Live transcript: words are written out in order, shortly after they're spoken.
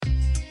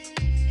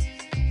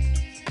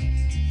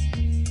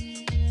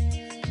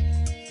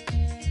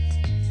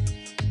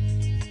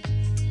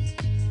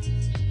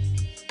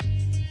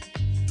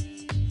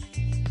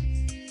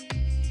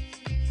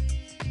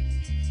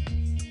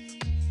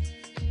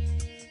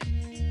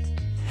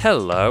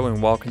Hello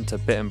and welcome to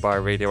Bitten by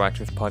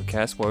Radioactive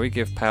Podcast, where we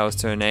give powers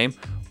to a name.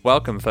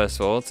 Welcome, first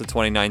of all, to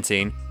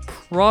 2019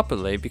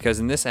 properly, because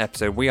in this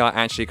episode we are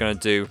actually going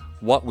to do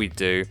what we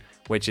do,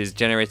 which is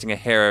generating a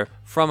hero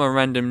from a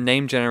random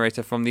name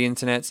generator from the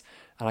internet.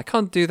 And I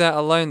can't do that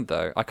alone,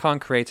 though. I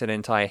can't create an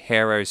entire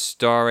hero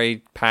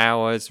story,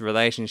 powers,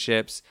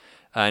 relationships,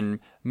 and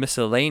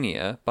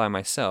miscellanea by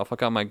myself. I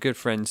got my good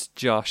friends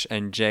Josh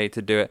and Jay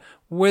to do it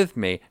with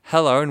me.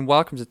 Hello and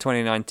welcome to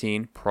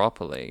 2019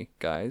 properly,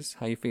 guys.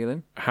 How you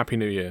feeling? Happy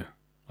New Year,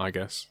 I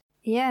guess.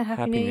 Yeah,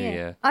 Happy New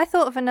Year. I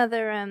thought of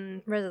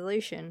another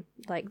resolution,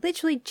 like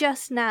literally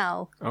just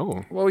now.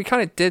 Oh. Well, we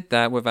kind of did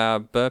that with our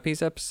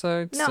burpees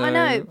episode. No, so... I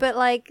know, but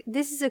like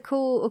this is a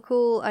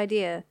cool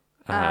idea.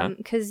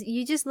 Because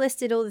you just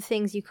listed all the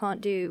things you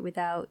can't do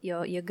without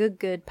your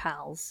good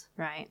pals,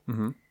 right?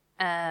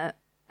 Mm-hmm.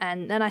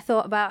 And then I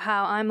thought about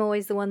how I'm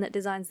always the one that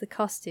designs the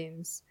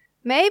costumes.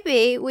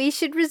 Maybe we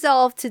should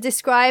resolve to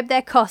describe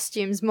their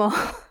costumes more.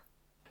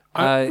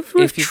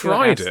 We've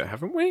tried it,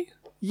 haven't we?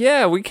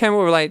 Yeah, we came up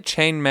with like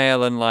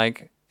chainmail and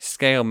like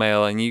scale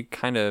mail, and you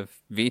kind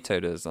of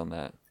vetoed us on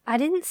that. I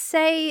didn't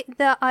say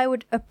that I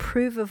would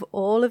approve of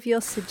all of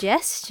your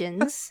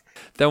suggestions.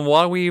 Then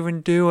what are we even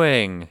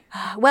doing?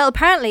 Well,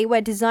 apparently we're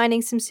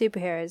designing some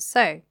superheroes.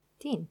 So,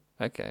 Dean.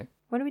 Okay.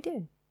 What are we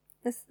doing?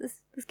 Let's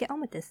get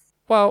on with this.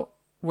 Well,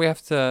 we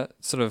have to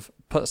sort of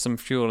put some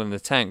fuel in the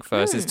tank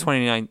first. It's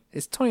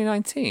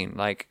 2019.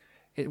 Like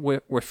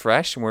we're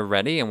fresh and we're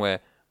ready and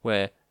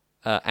we're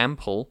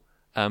ample.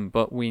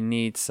 But we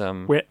need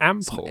some. We're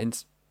ample.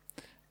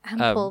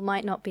 Ample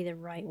might not be the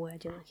right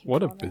word you're looking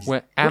what for.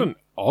 What an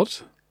odd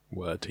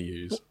word to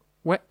use.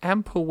 We're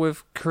ample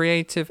with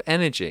creative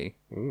energy.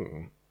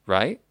 Ooh.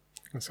 Right?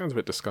 That sounds a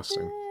bit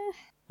disgusting.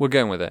 We're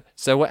going with it.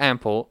 So we're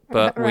ample,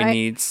 but right. we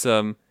need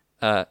some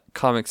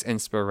comics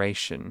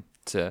inspiration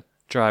to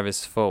drive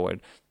us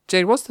forward.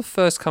 Jade, what's the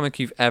first comic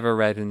you've ever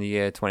read in the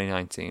year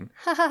 2019?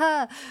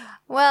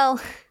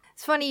 Well,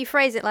 it's funny you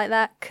phrase it like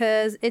that,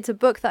 because it's a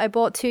book that I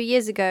bought 2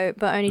 years ago,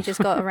 but only just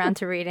got around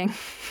to reading.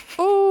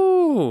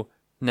 Ooh!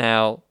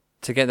 Now,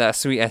 to get that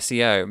sweet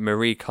SEO,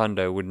 Marie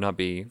Kondo would not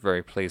be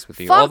very pleased with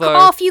you. Fuck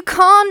off! You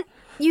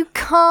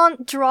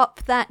can't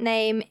drop that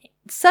name,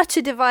 such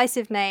a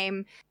divisive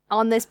name,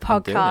 on this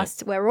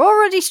podcast. We're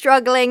already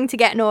struggling to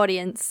get an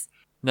audience.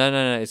 No,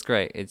 it's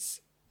great.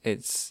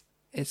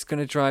 It's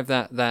gonna drive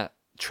that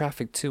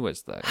traffic to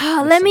us, though.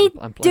 Let me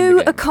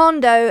do a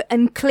condo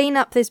and clean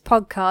up this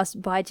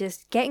podcast by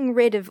just getting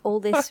rid of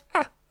all this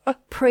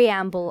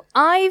preamble.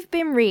 I've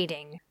been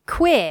reading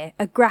Queer,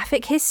 A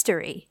Graphic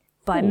History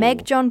by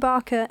Meg John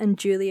Barker and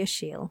Julia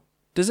Scheel.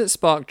 Does it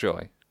spark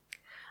joy?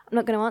 I'm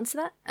not going to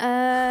answer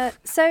that.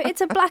 So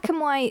it's a black and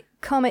white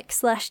comic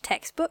 /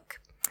 textbook.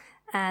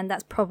 And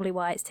that's probably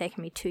why it's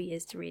taken me 2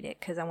 years to read it,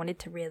 because I wanted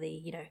to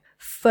really,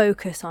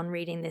 focus on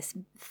reading this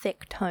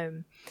thick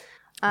tome.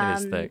 It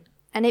is thick.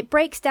 And it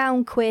breaks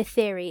down queer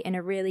theory in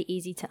a really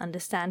easy to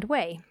understand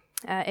way.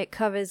 It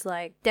covers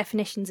like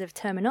definitions of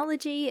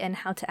terminology and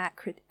how to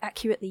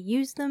accurately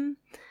use them,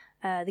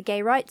 the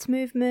gay rights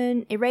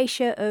movement,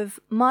 erasure of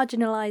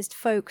marginalized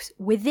folks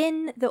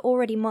within the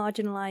already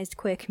marginalized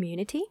queer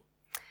community.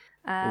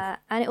 And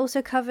it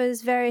also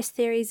covers various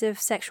theories of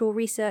sexual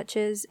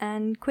researchers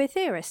and queer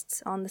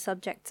theorists on the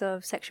subjects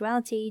of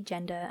sexuality,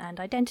 gender, and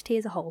identity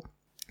as a whole.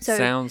 So,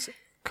 sounds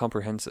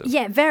comprehensive.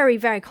 Yeah, very,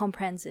 very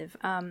comprehensive.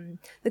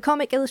 The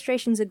comic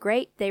illustrations are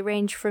great. They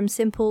range from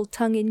simple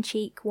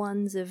tongue-in-cheek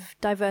ones of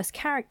diverse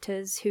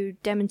characters who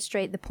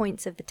demonstrate the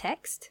points of the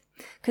text,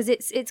 because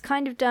it's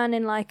kind of done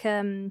in like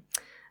a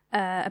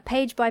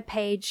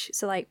page-by-page,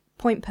 so like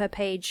point per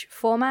page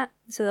format.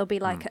 So there'll be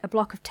like a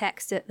block of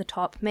text at the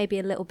top, maybe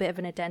a little bit of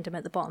an addendum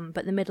at the bottom,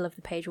 but the middle of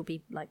the page will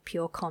be like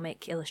pure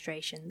comic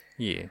illustration.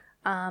 Yeah.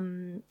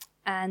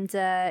 And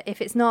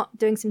if it's not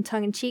doing some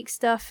tongue-in-cheek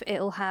stuff,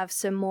 it'll have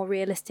some more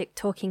realistic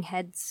talking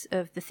heads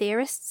of the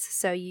theorists,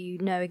 so you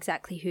know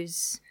exactly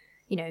whose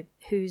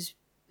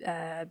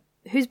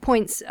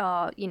points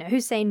are,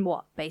 who's saying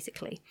what,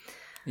 basically.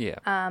 Yeah.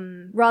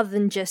 Rather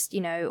than just,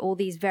 all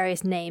these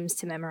various names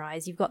to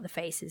memorize, you've got the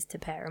faces to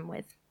pair them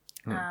with.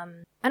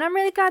 And I'm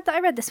really glad that I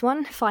read this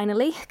one,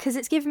 finally, because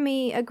it's given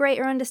me a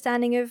greater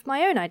understanding of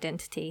my own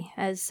identity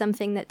as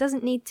something that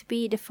doesn't need to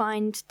be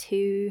defined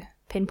to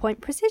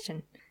pinpoint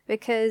precision.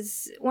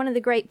 Because one of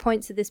the great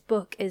points of this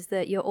book is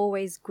that you're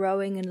always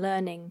growing and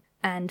learning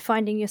and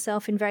finding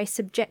yourself in very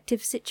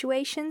subjective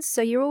situations.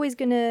 So you're always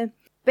going to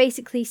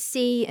basically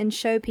see and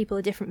show people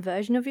a different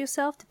version of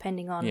yourself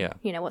depending on,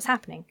 what's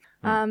happening.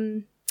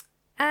 And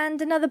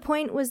another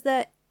point was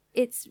that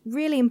it's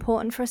really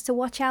important for us to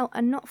watch out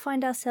and not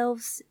find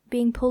ourselves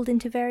being pulled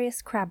into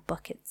various crab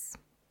buckets.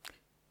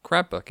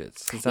 Crab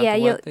buckets? Is that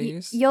the word they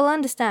use? You'll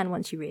understand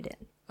once you read it.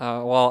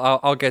 Well,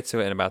 I'll get to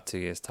it in about 2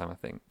 years' time, I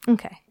think.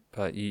 Okay.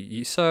 But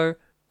you so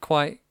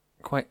quite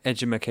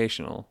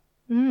educational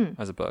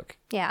as a book.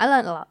 Yeah, I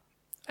learned a lot.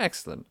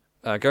 Excellent.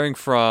 Going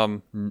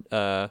from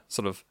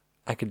sort of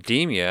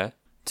academia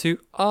to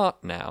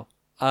art now.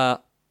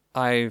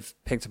 I've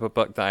picked up a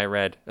book that I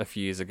read a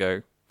few years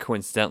ago,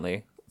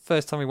 coincidentally,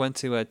 first time we went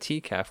to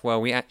TCAF, where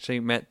we actually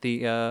met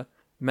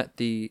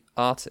the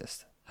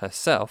artist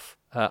herself.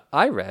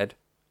 I read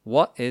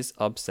What is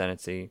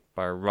Obscenity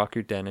by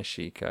Rakuten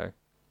Ashiko.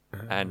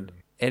 And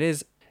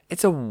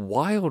it's a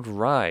wild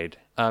ride.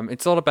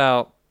 It's all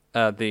about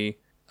the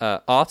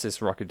artist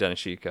Rakuten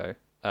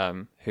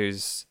Ashiko,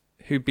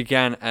 who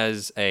began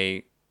as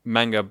a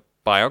manga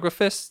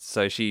biographist,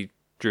 so she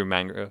drew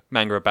manga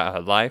about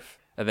her life,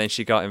 and then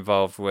she got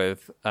involved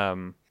with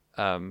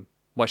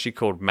what she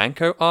called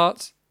manko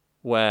art,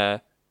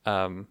 where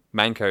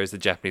manko is the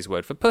Japanese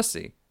word for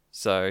pussy.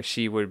 So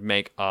she would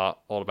make art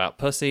all about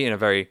pussy in a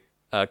very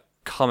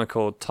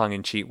comical,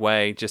 tongue-in-cheek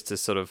way, just to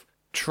sort of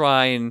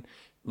try and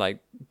like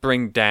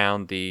bring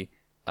down the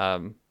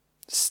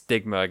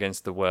stigma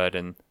against the word.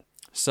 And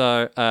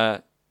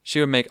so she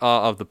would make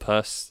art of the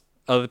purse,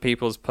 other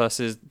people's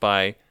purses,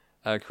 by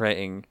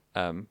creating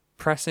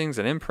pressings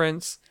and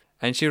imprints,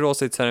 and she would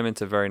also turn them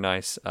into very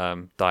nice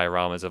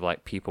dioramas of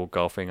like people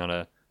golfing on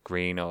a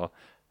green or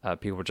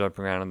people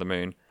jumping around on the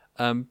moon.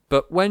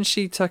 But when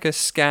she took a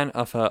scan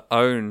of her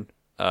own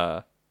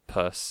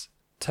purse,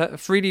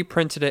 3D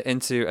printed it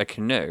into a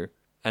canoe,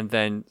 and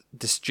then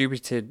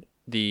distributed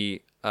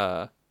the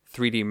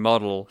 3D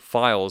model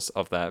files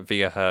of that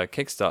via her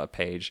Kickstarter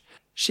page,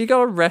 she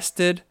got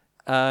arrested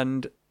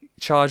and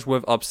charged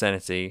with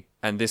obscenity.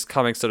 And this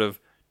comic sort of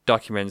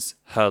documents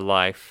her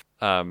life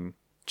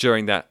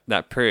during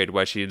that period,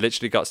 where she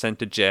literally got sent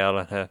to jail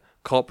and her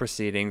court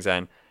proceedings,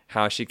 and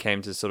how she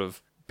came to sort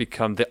of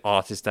become the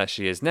artist that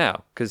she is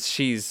now, because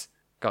she's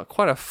got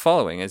quite a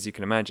following, as you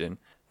can imagine.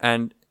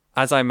 And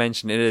as I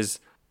mentioned, it is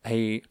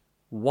a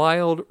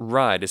wild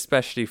ride,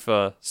 especially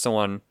for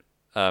someone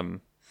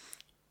from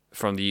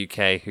the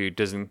UK who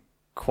doesn't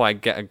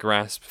quite get a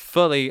grasp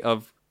fully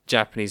of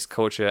Japanese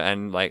culture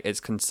and like its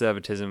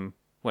conservatism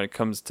when it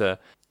comes to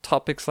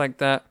topics like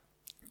that.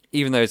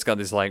 Even though it's got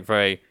this like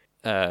very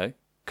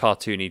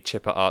cartoony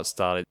chipper art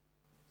style.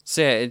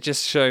 So yeah, it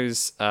just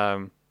shows,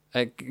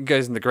 it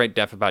goes into great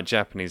depth about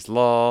Japanese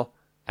law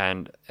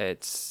and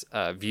its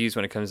views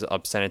when it comes to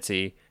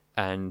obscenity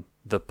and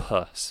the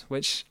purse,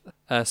 which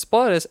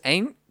spoilers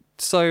ain't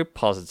so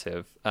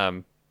positive.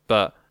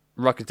 But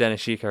Rakuten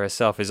Ashiko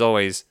herself is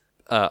always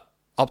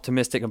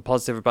optimistic and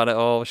positive about it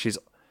all. She's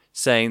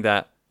saying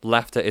that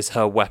laughter is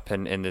her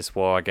weapon in this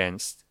war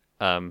against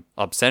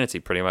obscenity,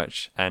 pretty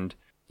much. And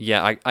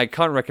yeah, I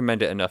can't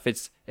recommend it enough.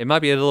 It might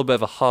be a little bit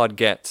of a hard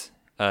get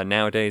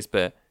nowadays,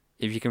 but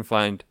if you can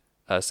find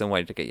some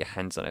way to get your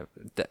hands on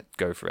it,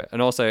 go for it.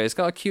 And also, it's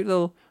got a cute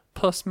little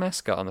puss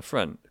mascot on the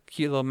front,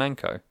 cute little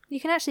manko. You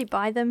can actually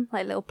buy them,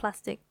 like little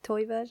plastic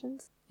toy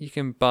versions. You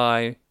can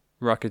buy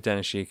Rakuten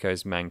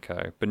Ashiko's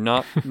manko, but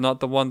not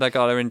the one that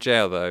got her in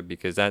jail, though,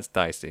 because that's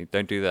dicey.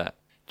 Don't do that.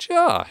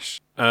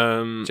 Josh.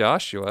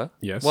 Joshua?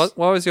 Yes? What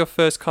was your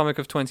first comic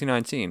of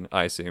 2019,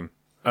 I assume?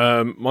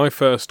 My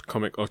first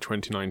comic of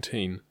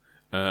 2019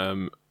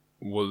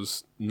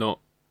 was not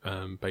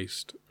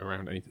based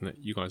around anything that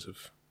you guys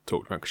have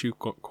talked about, because you've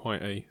got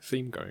quite a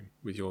theme going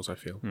with yours, I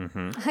feel.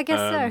 Mm-hmm. I guess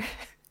so.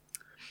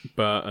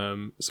 But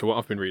so what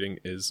I've been reading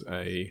is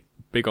a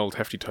big old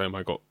hefty tome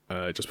I got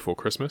just before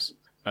Christmas.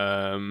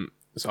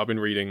 So I've been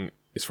reading,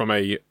 it's from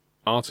a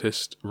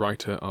artist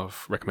writer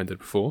I've recommended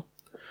before.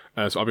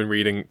 So I've been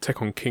reading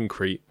Tekken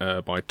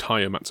Kinkreet by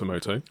Taiyo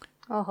Matsumoto.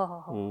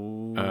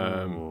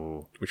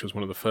 Which was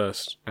one of the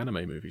first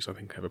anime movies I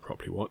think I ever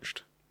properly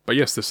watched. But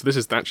yes, this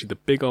is actually the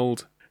big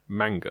old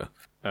manga.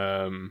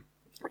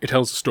 It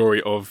tells the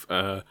story of,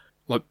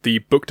 like the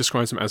book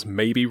describes them as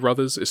maybe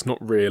brothers. It's not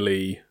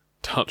really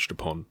touched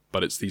upon,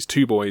 but it's these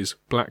two boys,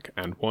 black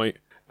and white,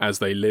 as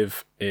they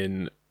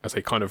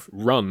kind of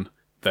run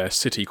their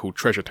city called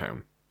Treasure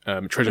Town.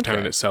 Treasure Town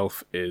in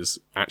itself is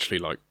actually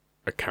like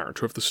a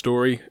character of the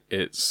story.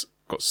 It's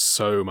got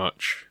so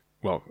much,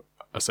 well,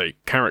 I say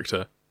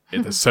character,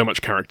 there's so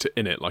much character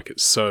in it, like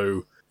it's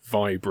so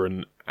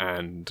vibrant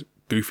and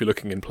goofy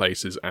looking in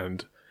places,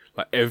 and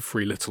like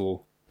every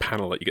little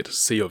panel that you get to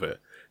see of it,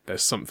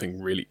 there's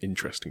something really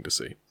interesting to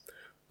see.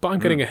 But I'm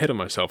getting ahead of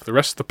myself. The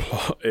rest of the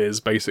plot is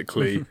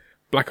basically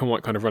black and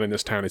white kind of running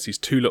this town. It's these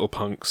two little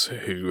punks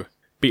who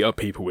beat up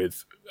people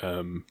with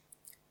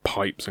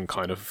pipes and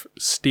kind of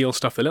steal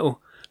stuff. They're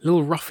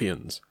little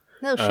ruffians.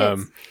 Little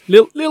shits.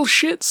 Little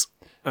shits.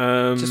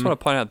 Just want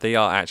to point out they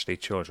are actually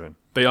children.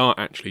 They are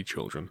actually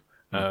children.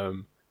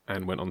 And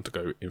went on to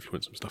go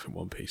influence some stuff in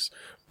One Piece.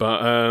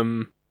 But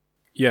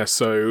yeah,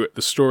 so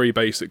the story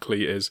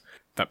basically is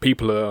that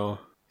people are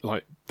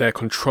like, their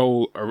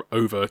control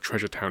over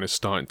Treasure Town is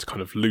starting to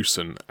kind of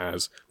loosen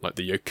as like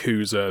the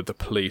Yakuza, the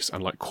police,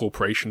 and like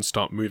corporations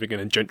start moving in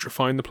and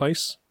gentrifying the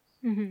place.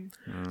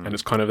 Mm-hmm. And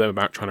it's kind of them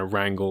about trying to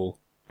wrangle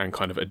and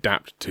kind of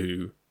adapt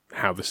to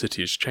how the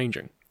city is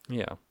changing.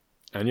 Yeah.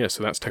 And yeah,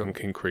 so that's Tekken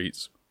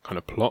Kinkreet's kind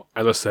of plot.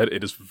 As I said,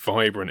 it is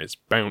vibrant, it's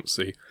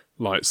bouncy.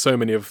 Like so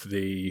many of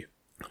the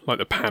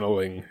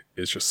paneling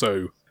is just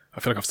so,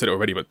 I feel like I've said it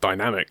already, but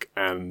dynamic,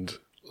 and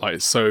like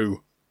it's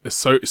so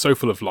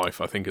full of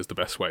life, I think is the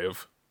best way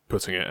of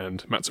putting it.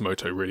 And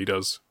Matsumoto really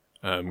does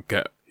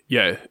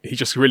he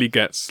just really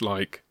gets,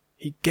 like,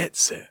 he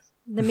gets it.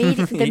 The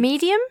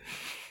medium?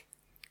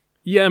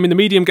 Yeah, I mean, the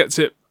medium gets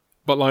it,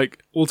 but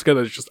like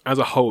altogether, just as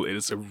a whole, it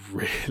is a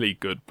really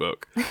good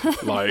book.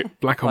 Like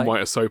black and Like-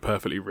 white are so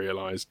perfectly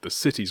realised. The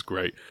city's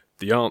great.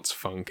 The art's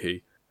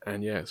funky,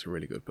 and yeah, it's a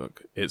really good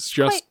book. It's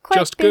just Quite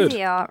just busy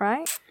good. art,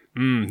 right?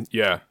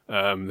 Yeah.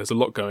 There's a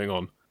lot going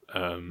on.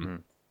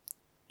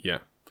 Yeah.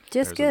 Just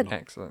There's a good. lot.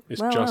 Excellent.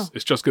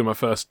 It's just good. My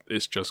first.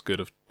 It's just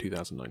good of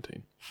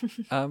 2019.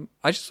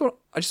 I just want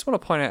to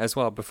point out as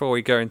well before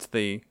we go into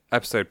the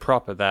episode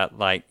proper that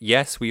like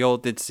yes, we all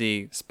did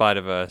see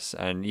Spider-Verse,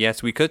 and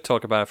yes, we could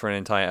talk about it for an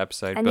entire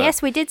episode. And but,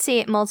 yes, we did see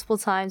it multiple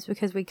times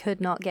because we could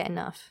not get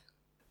enough.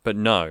 but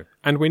no,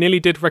 And we nearly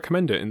did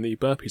recommend it in the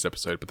burpees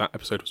episode, but that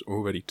episode was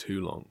already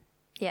too long.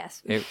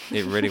 Yes. it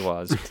really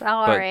was.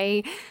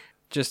 Sorry.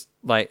 Just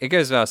like it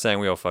goes without saying,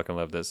 we all fucking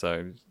loved it.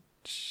 So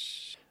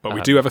But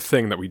we do have a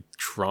thing that we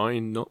try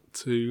not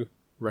to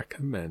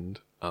recommend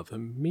other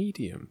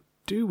medium.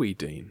 Do we,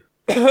 Dean?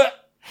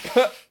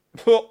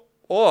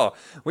 oh,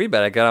 we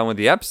better get on with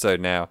the episode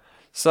now.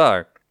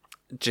 So,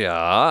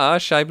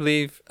 Josh, I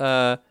believe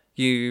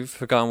you've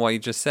forgotten what you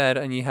just said,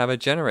 and you have a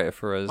generator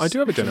for us. I do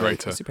have a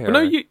generator. Superhero. But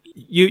no,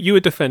 you were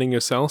defending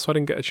yourself, so I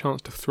didn't get a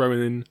chance to throw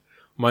in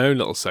my own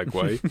little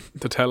segue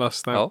to tell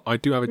us that Oh. I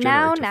do have a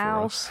generator Now.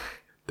 for us.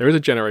 There is a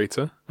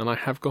generator, and I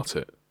have got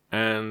it.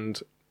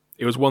 And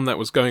it was one that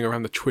was going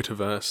around the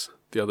Twitterverse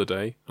the other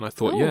day, and I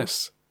thought,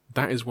 yes,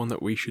 that is one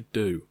that we should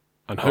do.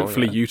 And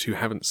hopefully yeah. you two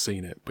haven't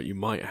seen it, but you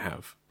might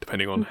have,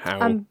 depending on how...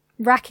 I'm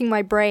racking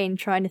my brain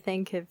trying to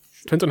think of.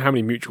 Depends on how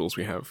many mutuals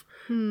we have.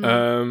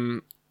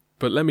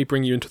 But let me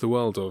bring you into the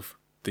world of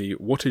the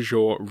what is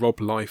your Rob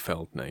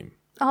Liefeld name?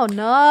 Oh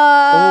no!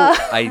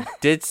 I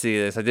did see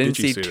this. I didn't Did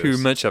you see see too this?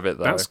 much of it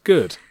though. That's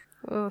good.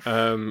 Oof.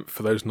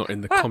 For those not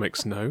in the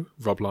comics know,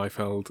 Rob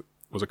Liefeld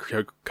was a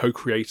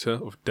co-creator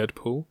of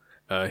Deadpool.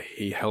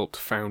 He helped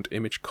found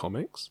Image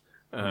Comics.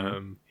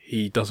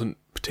 He doesn't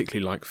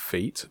particularly like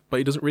feet, but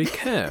he doesn't really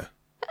care.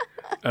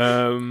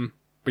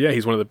 But yeah,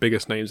 he's one of the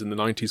biggest names in the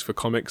 90s for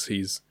comics.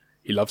 He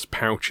loves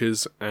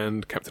pouches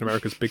and Captain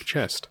America's big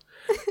chest.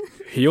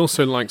 He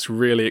also likes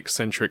really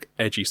eccentric,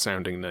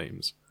 edgy-sounding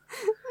names.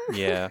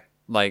 Yeah,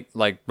 like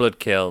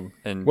Bloodkill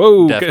and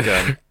Whoa, Death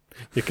Gun.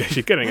 You're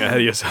getting ahead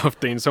of yourself,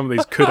 Dean. Some of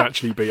these could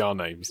actually be our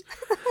names.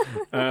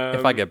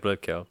 If I get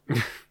Bloodkill,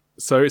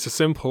 So it's a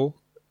simple,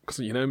 because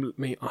you know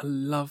me, I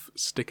love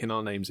sticking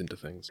our names into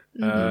things.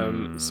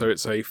 So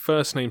it's a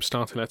first name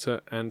starting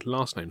letter and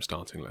last name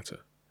starting letter.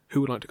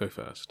 Who would like to go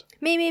first?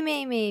 Me.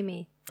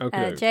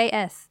 Okay.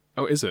 JS.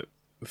 Oh, is it?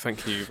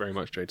 Thank you very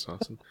much, Jade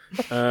Sarson.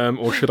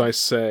 Or should I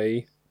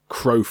say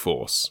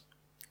Crowforce?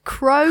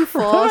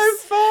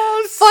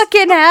 Crowforce.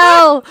 Fucking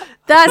hell!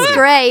 That's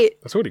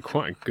great. That's already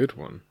quite a good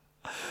one.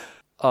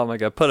 oh my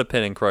god, put a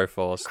pin in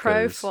Crowforce. 'cause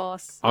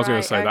Crowforce. I was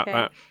going to say okay.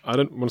 that I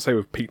don't want to say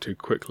we've peaked too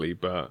quickly,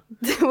 but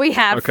we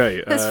have.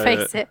 Okay, Let's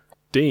face it.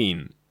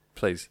 Dean,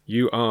 Please,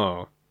 you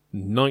are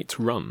Night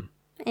Run.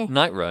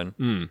 Night Run.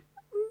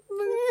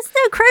 It's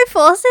no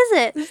Crowforce, is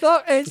it? It's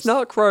not It's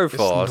Crowforce.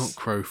 not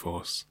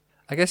Crowforce.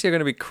 I guess you're going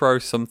to be Crow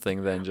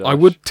something then, Josh. I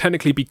would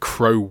technically be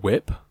Crow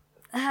Whip,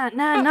 No,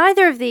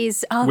 neither of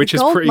these are which the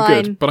is gold pretty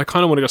mine. good. But I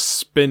kind of want to just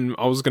spin.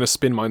 I was going to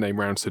spin my name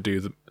round to do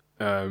the.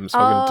 So I'm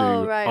going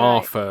to do right, R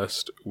right.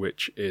 first,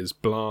 which is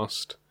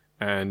Blast,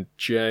 and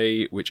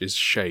J, which is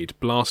Shade.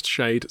 Blast,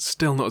 Shade,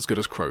 still not as good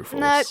as Crowforce.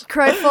 No,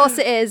 Crowforce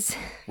it is.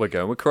 We're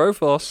going with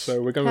Crowforce.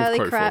 So we're going Holy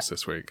with Crowforce crap.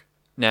 this week.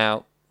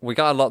 Now, we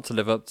got a lot to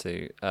live up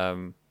to.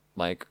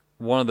 Like,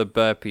 one of the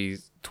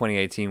Burpees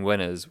 2018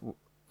 winners,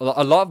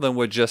 a lot of them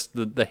were just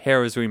the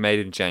heroes we made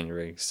in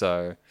January.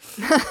 So,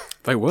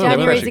 They were.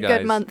 January's weren't a guys.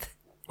 good month.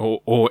 they?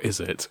 Or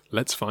is it?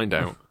 Let's find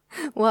out.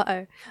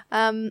 Whoa.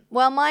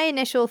 Well, my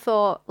initial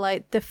thought,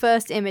 like the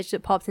first image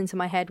that popped into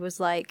my head was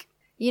like,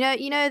 you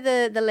know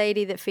the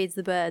lady that feeds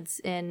the birds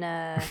in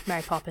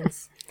Mary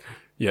Poppins.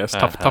 Yes,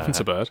 Tuppence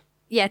a bird.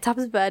 Yeah,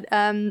 Tuppence a bird.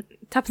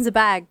 Tuppence a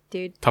bag,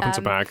 dude. Tuppence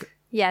a bag.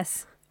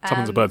 Yes.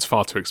 Tuppence a bird's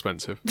far too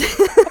expensive.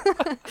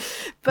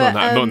 But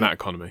not in that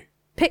economy.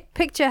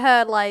 picture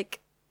her like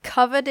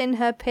covered in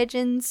her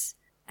pigeons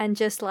and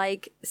just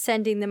like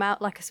sending them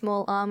out like a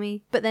small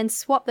army, but then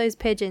swap those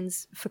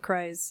pigeons for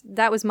crows.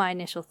 That was my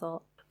initial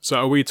thought. So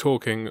are we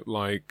talking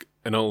like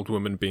an old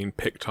woman being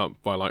picked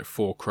up by like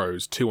 4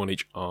 crows, 2 on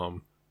each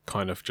arm,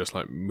 kind of just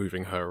like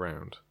moving her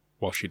around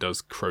while she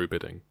does crow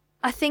bidding?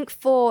 I think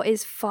 4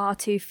 is far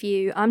too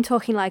few. I'm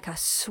talking like a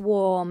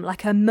swarm,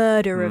 like a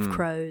murder of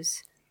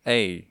crows.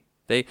 hey,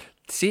 they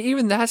see,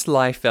 even that's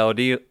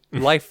Liefeldian.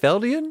 Like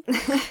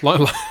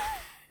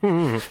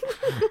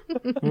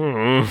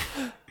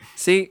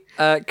See,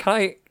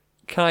 can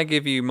I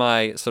give you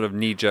my sort of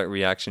knee-jerk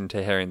reaction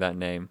to hearing that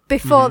name?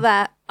 Before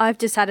that, I've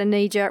just had a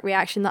knee-jerk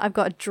reaction that I've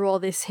got to draw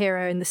this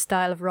hero in the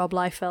style of Rob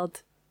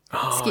Liefeld.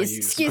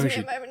 Excuse me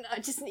a moment, I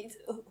just need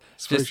to...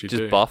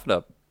 Just buff it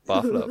up.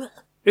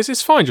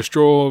 It's fine, just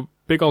draw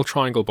big old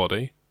triangle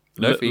body.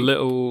 No feet.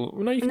 Little...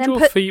 No, you can then draw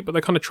put- feet, but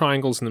they're kind of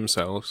triangles in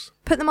themselves.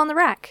 Put them on the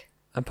rack.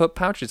 And put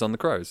pouches on the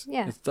crows.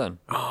 Yeah. It's done.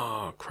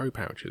 Ah, crow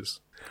pouches.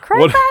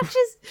 Crow What-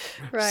 patches?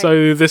 Right.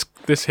 So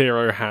this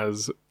hero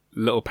has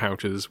little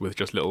pouches with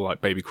just little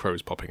like baby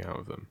crows popping out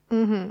of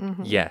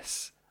them.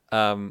 Yes.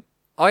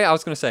 Oh yeah, I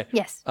was going to say.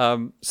 Yes.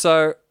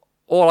 So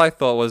all I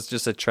thought was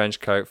just a trench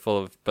coat full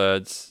of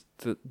birds.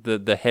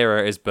 The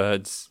hero is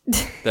birds.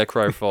 They're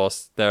crow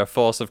force. They're a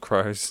force of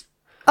crows.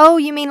 Oh,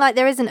 you mean like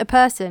there isn't a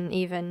person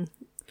even?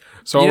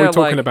 So are Yeah, we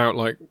talking like- about,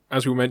 like,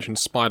 as we mentioned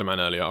Spider-Man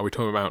earlier, are we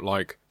talking about,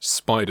 like,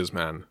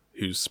 Spiders-Man,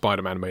 who's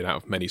Spider-Man made out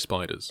of many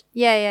spiders?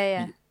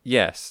 Yeah.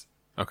 Yes.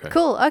 Okay.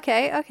 Cool.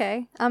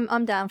 Okay.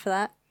 I'm down for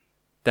that.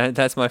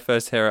 That's my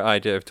first hero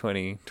idea of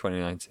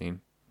 2019.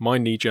 My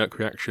knee-jerk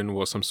reaction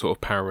was some sort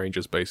of Power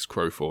Rangers-based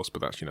Crow Force,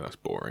 but that's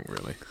boring,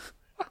 really.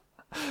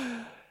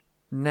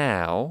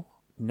 Now,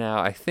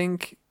 I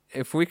think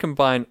if we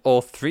combine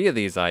all three of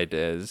these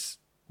ideas,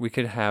 we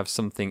could have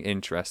something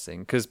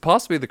interesting. Because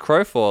possibly the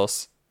Crow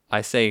Force,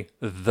 I say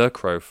the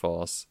Crow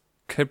Force,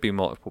 could be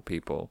multiple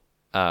people.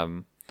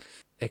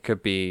 It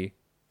could be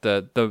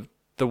the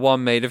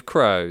one made of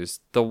crows,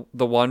 the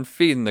one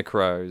feeding the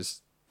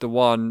crows, the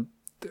one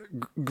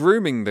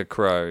grooming the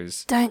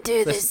crows. Don't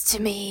do this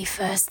to me.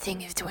 First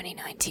thing of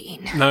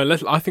 2019. No,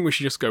 I think we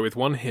should just go with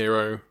one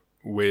hero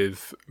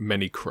with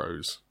many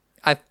crows.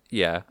 I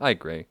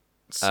agree.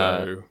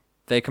 So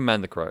They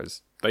command the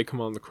crows. they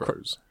command the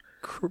crows.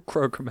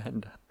 Crow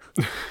commander.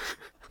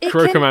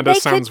 Crow Commander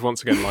sounds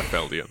once again like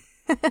Eldian.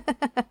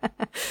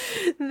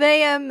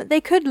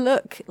 They could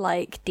look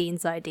like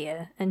Dean's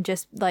idea, and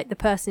just like the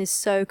person is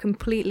so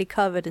completely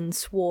covered and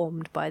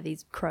swarmed by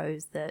these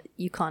crows that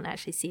you can't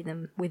actually see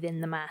them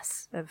within the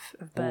mass of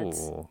birds.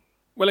 Ooh.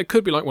 Well, it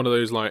could be like one of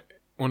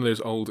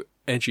those old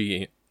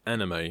edgy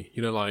anime,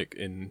 like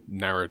in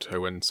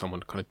Naruto when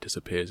someone kind of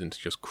disappears into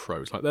just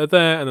crows. Like they're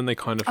there and then they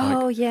kind of like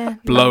Oh yeah,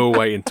 blow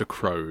away into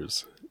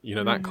crows.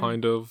 That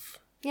kind of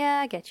yeah,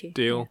 I get you.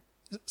 deal.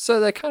 So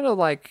they're kind of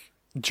like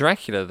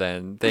Dracula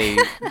then. They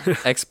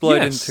explode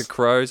Yes. into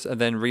crows and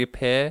then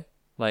reappear,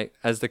 like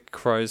as the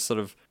crows sort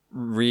of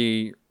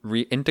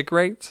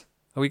reintegrate.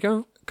 Are we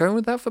going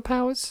with that for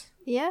powers?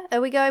 Yeah,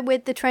 are we going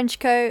with the trench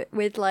coat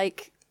with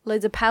like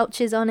loads of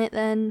pouches on it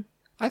then?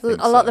 I think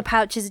A lot of the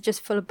pouches are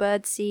just full of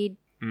bird seed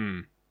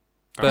That's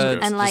Birds.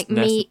 good. and like just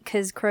nest- meat,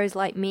 because crows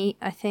like meat,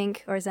 I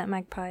think. Or is that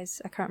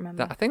magpies? I can't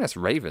remember. I think that's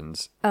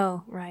ravens.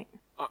 Oh, right.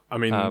 I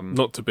mean,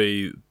 not to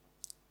be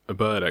a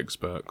bird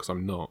expert, because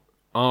I'm not.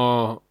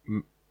 Are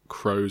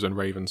crows and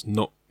ravens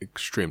not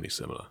extremely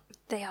similar?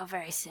 They are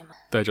very similar.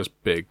 They're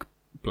just big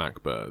black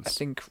I birds.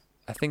 think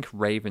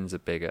ravens are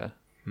bigger.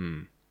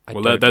 I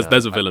Well, don't there's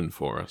know. a villain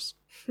for us.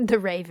 The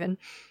raven.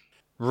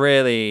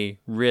 Really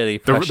The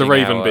pushing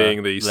Raven our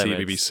being the limits.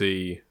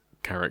 CBBC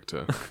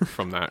character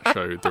from that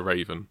show, The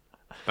Raven.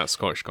 That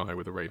Scottish guy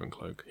with a raven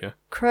cloak, yeah?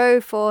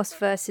 Crow Force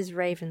versus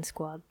Raven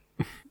Squad.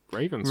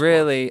 Ravens.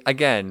 Really,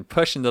 again,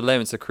 pushing the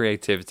limits of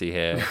creativity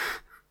here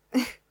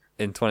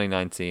in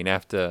 2019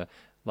 after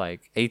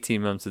like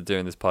 18 months of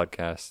doing this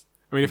podcast.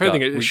 I mean, if We got-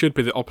 anything, it we- should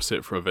be the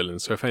opposite for a villain.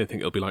 So if anything,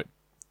 it'll be like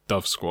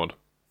Dove Squad.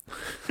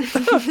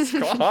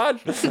 God.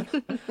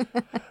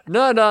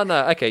 No.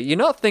 Okay, you're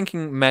not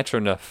thinking meta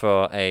enough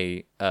for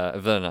a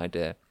villain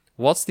idea.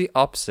 What's the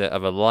opposite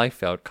of a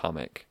Liefeld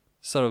comic?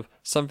 Sort of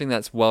something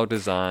that's well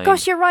designed.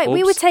 Gosh, you're right.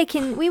 We were Oops.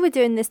 we were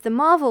doing this the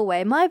Marvel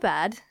way. My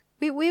bad.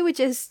 We were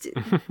just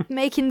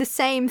making the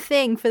same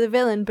thing for the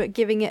villain, but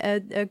giving it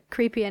a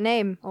creepier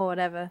name or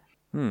whatever.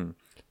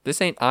 This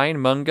ain't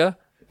Ironmonger.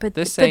 But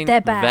This but ain't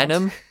they're bad.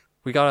 Venom.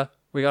 We gotta.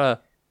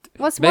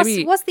 What's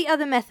Maybe- what's the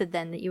other method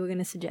then that you were going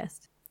to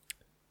suggest?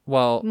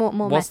 Well, More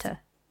what's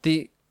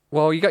meta.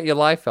 Well, you got your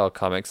Liefeld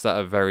comics that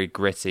are very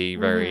gritty,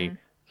 very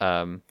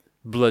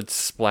blood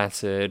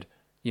splattered.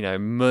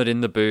 Mud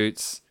in the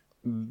boots,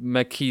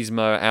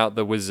 machismo out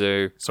the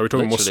wazoo. So we're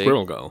talking more Literally.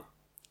 Squirrel Girl.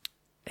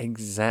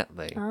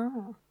 Exactly.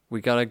 Oh. We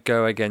gotta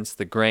go against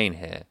the grain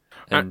here.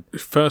 And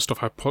First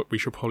off, we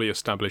should probably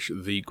establish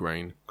the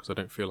grain, because I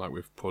don't feel like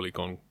we've probably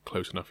gone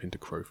close enough into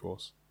Crow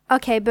Force.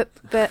 Okay, but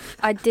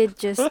I did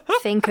just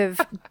think of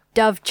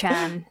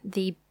Dove-chan,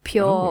 the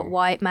pure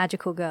white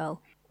magical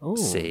girl. Oh.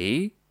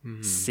 see,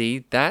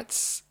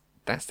 that's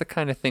the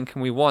kind of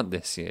thinking we want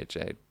this year,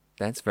 Jade.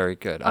 That's very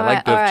good. I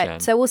like all Dove-chan.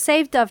 right. So we'll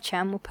save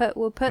Dove-chan. We'll put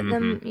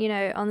them,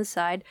 on the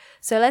side.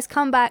 So let's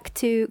come back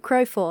to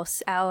Crow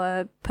Force,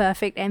 our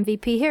perfect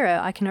MVP hero.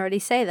 I can already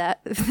say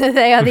that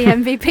they are the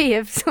MVP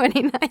of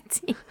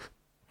 2019.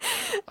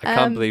 I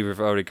can't believe we've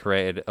already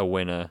created a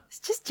winner. It's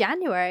just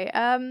January.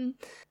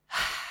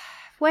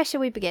 Where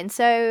shall we begin?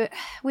 So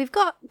we've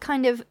got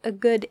kind of a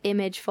good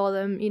image for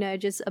them.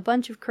 just a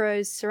bunch of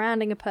crows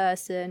surrounding a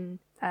person.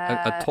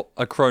 A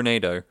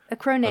Cronado. A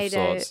cronado,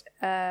 sorts.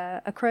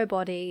 a crow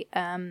body.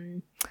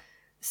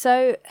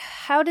 So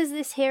how does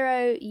this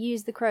hero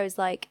use the crows?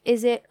 Like,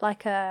 is it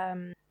like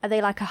are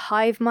they like a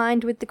hive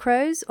mind with the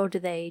crows, or do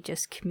they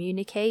just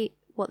communicate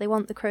what they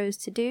want the crows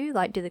to do?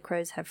 Like, do the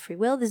crows have free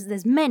will?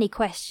 There's many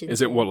questions.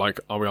 Is it here. what, like,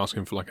 are we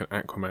asking for like an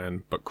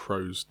Aquaman but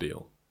crows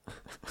deal?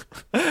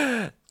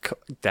 There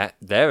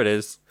it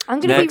is. I'm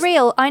gonna Next. be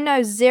real. I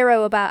know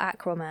zero about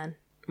Aquaman.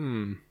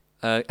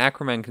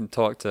 Aquaman can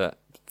talk to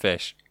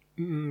fish.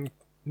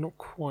 Not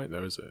quite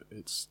though, is it?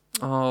 It's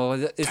Oh,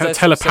 is that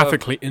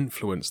telepathically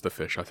influence the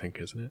fish, I think,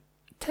 isn't it?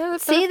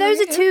 See, those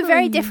are two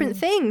very different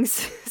things.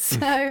 So,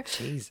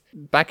 Jeez.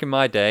 Back in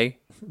my day,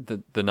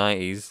 the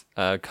 90s,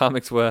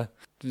 comics were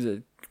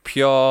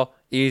pure,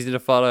 easy to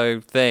follow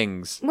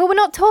things. well, we're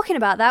not talking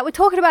about that. We're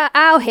talking about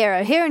our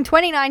hero here in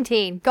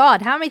 2019.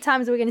 God, how many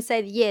times are we going to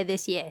say the year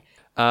this year?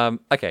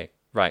 Okay,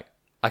 right.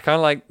 I kind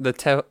of like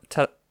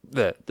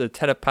the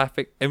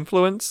telepathic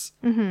influence,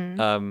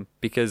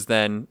 because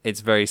then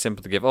it's very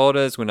simple to give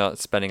orders. We're not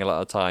spending a lot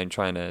of time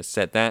trying to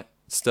set that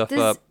stuff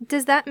up.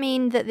 Does that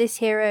mean that this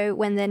hero,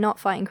 when they're not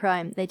fighting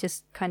crime, they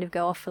just kind of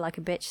go off for like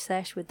a bitch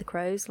sesh with the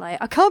crows?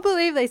 Like, I can't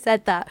believe they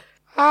said that.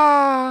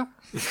 Ah.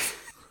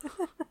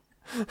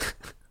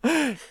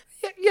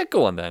 yeah,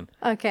 go on then.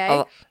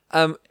 Okay.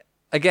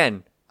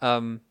 Again,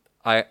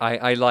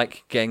 I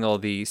like getting all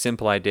the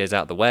simple ideas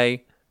out of the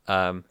way.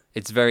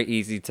 It's very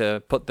easy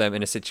to put them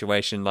in a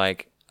situation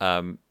like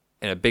in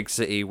a big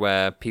city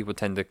where people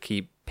tend to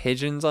keep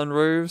pigeons on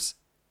roofs.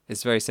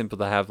 It's very simple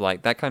to have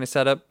like that kind of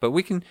setup, but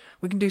we can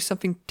do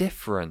something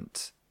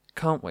different,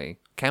 can't we?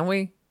 Can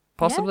we?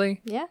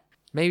 Possibly? Yeah.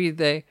 Maybe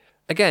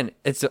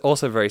it's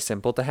also very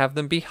simple to have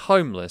them be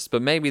homeless,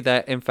 but maybe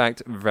they're in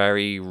fact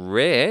very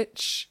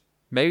rich.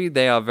 Maybe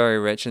they are very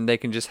rich and they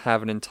can just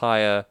have an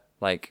entire,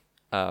 like,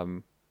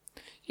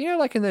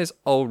 like in those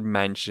old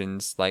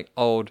mansions, like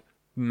old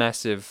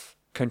massive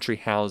country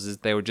houses,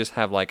 they would just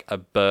have like a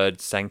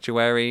bird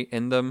sanctuary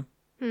in them.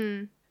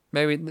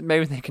 Maybe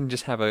they can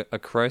just have a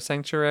crow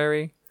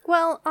sanctuary.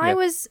 Well,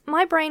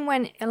 my brain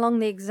went along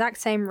the exact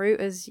same route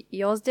as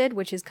yours did,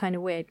 which is kind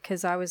of weird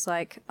because I was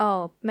like,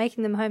 oh,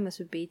 making them homeless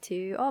would be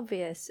too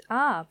obvious.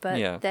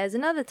 But there's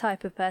another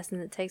type of person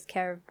that takes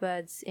care of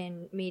birds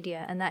in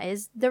media, and that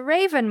is the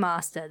Raven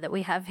Master that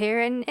we have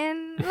here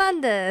in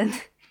London.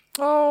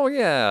 Oh,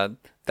 yeah.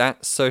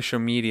 That social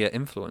media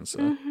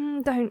influencer.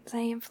 Don't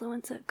say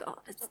influencer. God,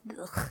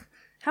 ugh.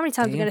 How many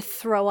times are we going to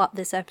throw up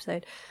this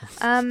episode?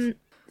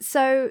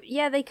 So,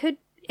 yeah, it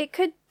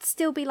could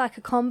still be like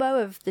a combo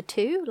of the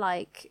two.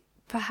 Like,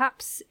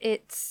 perhaps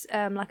it's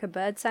like a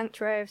bird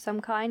sanctuary of some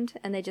kind,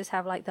 and they just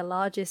have like the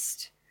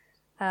largest,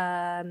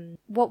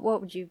 what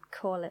would you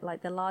call it?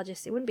 Like the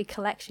largest, it wouldn't be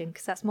collection,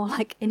 because that's more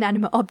like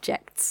inanimate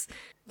objects.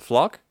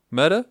 Flock?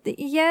 Murder?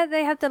 Yeah,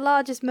 they have the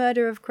largest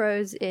murder of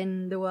crows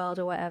in the world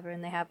or whatever,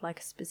 and they have like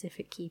a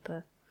specific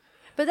keeper.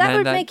 But that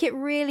would make it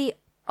really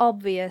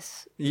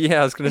obvious.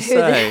 Yeah, I was going to who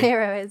the say.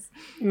 hero is.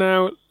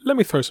 Now, let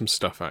me throw some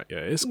stuff at you.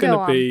 It's going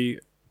to be...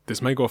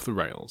 This may go off the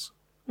rails.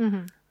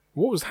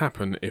 What would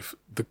happen if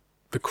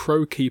the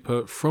crow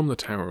keeper from the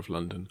Tower of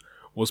London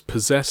was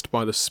possessed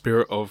by the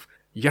spirit of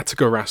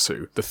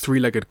Yatagarasu, the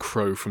three-legged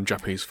crow from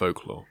Japanese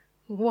folklore?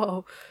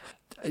 Whoa.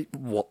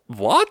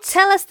 What?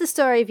 Tell us the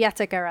story of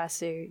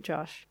Yatagarasu,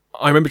 Josh.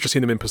 I remember just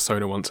seeing them in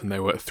Persona once, and they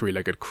were a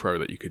three-legged crow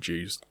that you could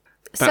use.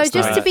 So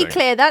just to be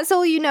clear, that's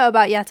all you know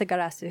about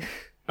Yatagarasu.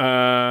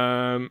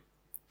 Let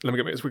me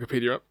get this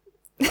Wikipedia up.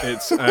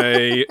 It's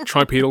a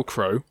tripedal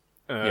crow.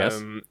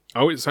 Yes.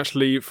 Oh, it's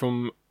actually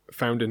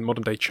found in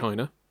modern-day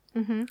China.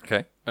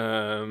 Okay.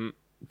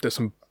 There's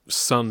some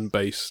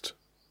sun-based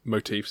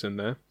motifs in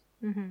there.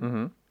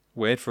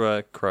 Weird for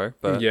a crow,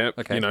 but yeah,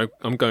 okay.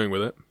 I'm going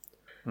with it.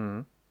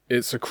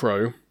 It's a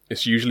crow.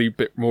 It's usually a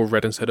bit more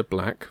red instead of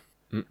black.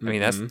 I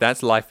mean,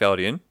 that's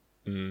Liefeldian.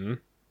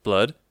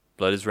 Blood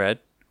is red.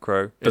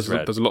 Crow is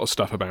red. There's a lot of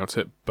stuff about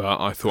it, but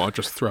I thought I'd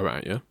just throw it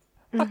at you.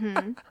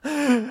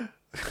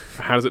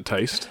 How does it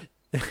taste?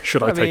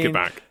 Should I take it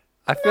back?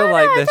 I feel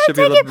like there should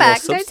be a little more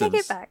substance. Don't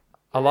take it back.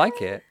 I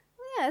like it.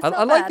 Yeah, it's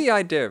I like the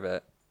idea of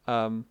it.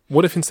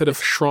 What if instead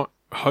of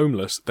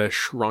homeless, they're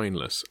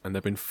shrineless, and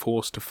they've been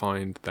forced to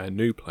find their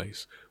new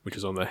place, which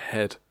is on the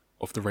head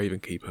of the Raven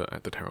Keeper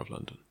at the Tower of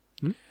London?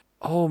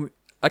 Oh,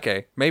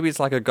 okay. Maybe it's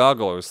like a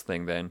gargoyles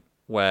thing then,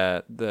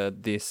 where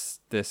this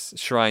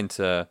shrine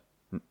to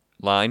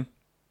line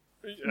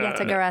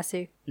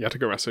Yatagarasu.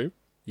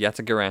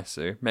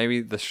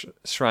 Maybe the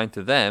shrine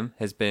to them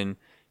has been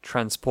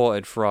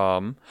transported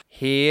from.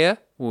 Here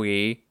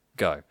we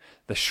go.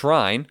 The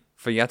shrine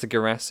for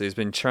Yatagarasu has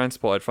been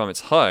transported from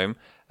its home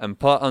and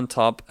put on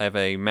top of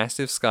a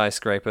massive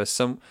skyscraper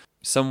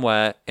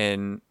somewhere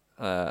in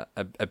a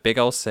big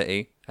old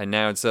city, and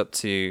now it's up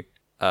to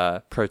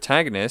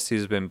protagonist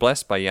who's been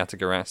blessed by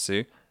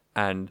Yatagarasu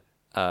and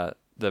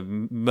the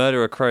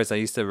murderer crows that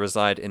used to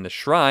reside in the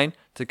shrine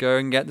to go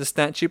and get the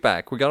statue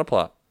back. We got a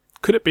plot.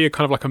 Could it be a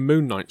kind of like a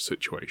Moon Knight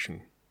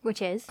situation?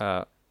 Which is?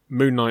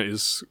 Moon Knight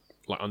is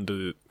like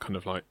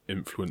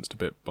influenced a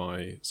bit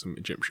by some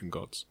Egyptian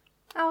gods.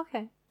 Oh,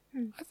 okay.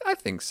 I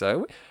think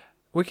so.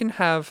 We can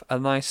have a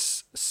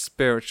nice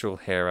spiritual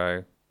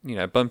hero,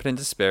 bumping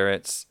into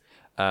spirits,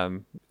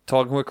 talking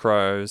with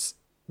crows,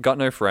 got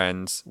no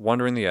friends,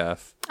 wandering the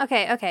earth.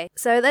 Okay.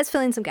 So let's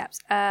fill in some gaps.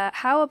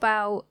 How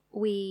about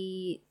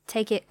we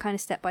take it kind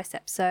of step by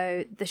step?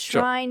 So the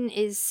shrine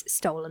is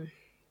stolen,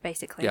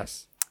 basically.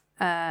 Yes.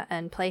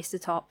 And placed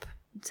atop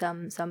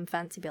some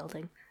fancy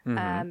building.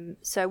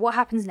 So what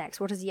happens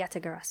next? What does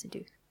Yatagarasu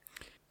do?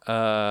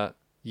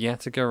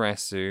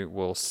 Yatagarasu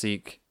will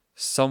seek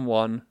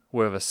someone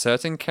with a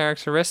certain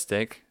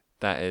characteristic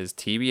that is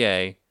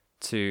TBA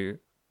to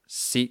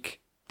seek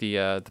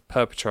the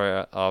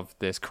perpetrator of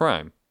this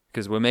crime.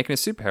 Because we're making a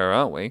superhero,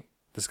 aren't we?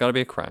 There's got to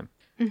be a crime.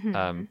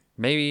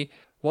 Maybe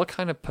what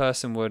kind of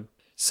person would...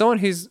 Someone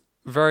who's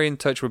very in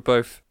touch with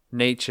both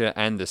nature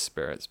and the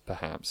spirits,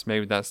 perhaps.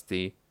 Maybe that's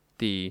the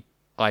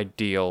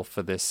ideal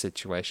for this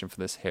situation, for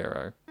this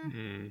hero.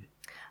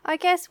 I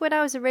guess when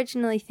I was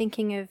originally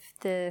thinking of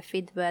the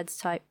Feed the Birds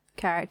type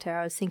character,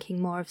 I was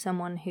thinking more of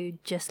someone who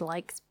just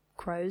likes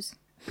crows.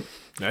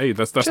 Hey,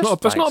 that's Just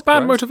not a likes bad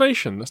crows.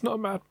 motivation. That's not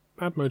a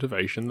bad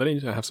motivation. They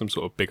need to have some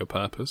sort of bigger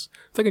purpose.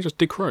 They can just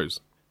dig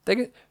crows. They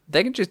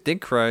can just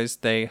dig crows.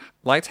 They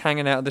liked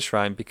hanging out at the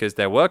shrine because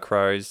there were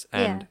crows,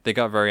 and Yeah. they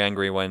got very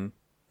angry when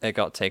it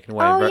got taken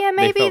away. Oh, They yeah,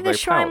 maybe felt the very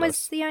shrine powerless.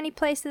 was the only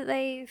place that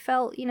they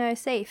felt,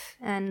 safe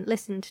and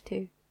listened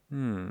to.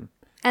 Hmm.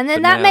 And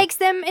then But that now- makes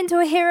them into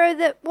a hero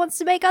that wants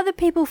to make other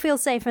people feel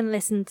safe and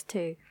listened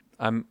to.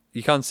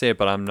 You can't see it,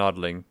 but I'm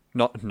nodding.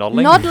 Nodding?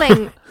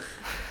 Noddling.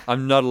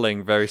 I'm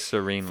nodding very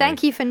serenely.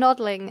 Thank you for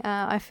noddling.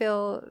 I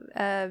feel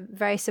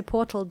very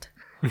supported.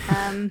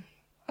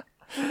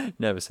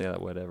 Never say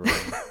that word ever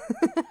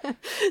again.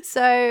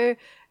 So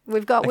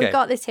we've got Okay.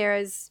 this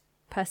hero's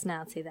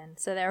personality then.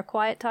 So they're a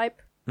quiet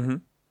type.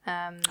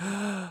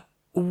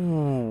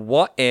 Ooh,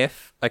 what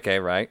if... Okay,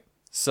 right.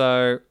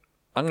 So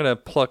I'm going to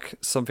pluck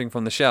something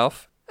from the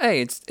shelf.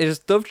 Hey, it is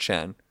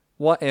Dove-chan.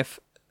 What if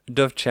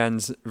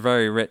Dove-chan's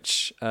very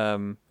rich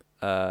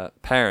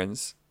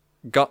parents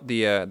got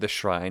the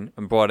shrine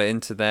and brought it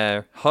into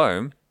their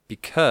home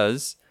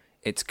because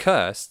it's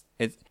cursed?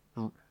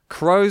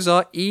 Crows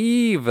are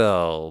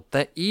evil.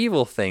 They're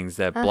evil things.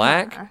 They're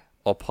black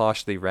or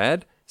partially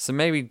red. So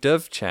maybe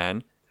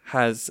Dove-chan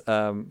has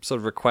sort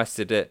of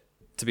requested it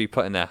to be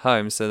put in their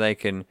home so they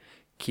can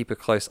keep a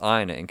close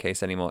eye on it in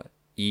case any more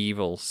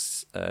evil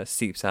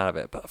seeps out of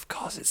it. But of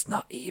course it's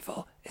not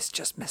evil. It's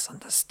just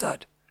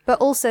misunderstood. But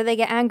also they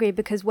get angry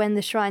because when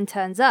the shrine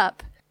turns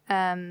up,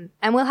 and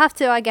we'll have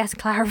to, I guess,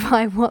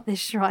 clarify what this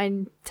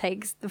shrine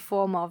takes the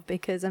form of,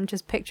 because I'm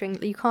just picturing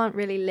you can't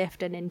really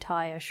lift an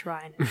entire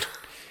shrine.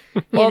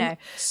 you know.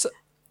 Some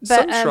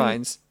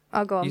shrines...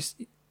 I'll go on.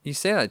 You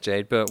say that,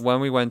 Jade, but when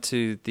we went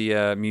to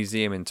the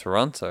museum in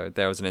Toronto,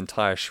 there was an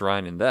entire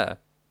shrine in there.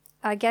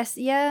 I guess,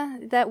 yeah,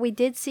 that we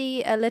did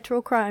see a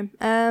literal crime.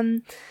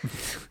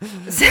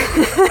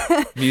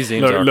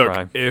 Museums are a Look,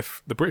 crime.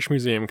 if the British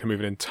Museum can move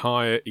an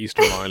entire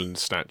Easter Island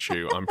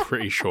statue, I'm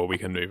pretty sure we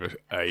can move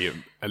a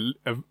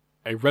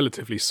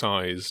relatively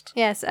sized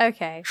Yes,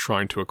 okay.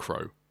 shrine to a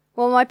crow.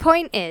 Well, my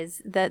point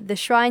is that the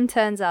shrine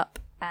turns up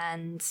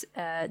and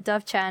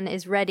Dove-chan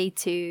is ready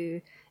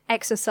to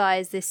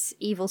exorcise this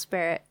evil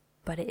spirit,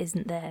 but it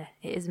isn't there.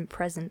 It isn't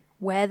present.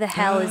 Where the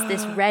hell is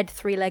this red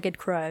three-legged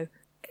crow?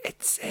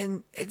 It's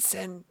in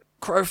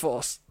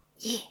Crowforce.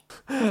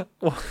 Yeah.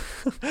 Well,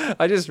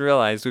 I just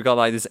realized we got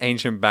like this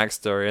ancient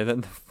backstory, and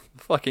then the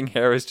fucking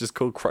hero is just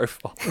called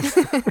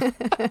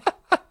Crowforce.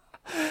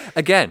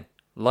 Again,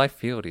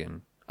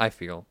 Liefeld-ian, I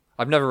feel.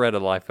 I've never read a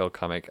Liefeld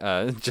comic.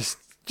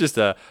 Just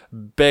a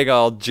big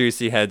old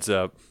juicy heads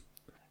up.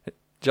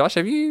 Josh,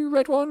 have you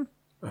read one?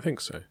 I think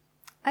so.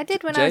 I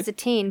did when I Jade? was a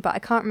teen, but I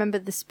can't remember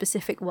the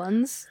specific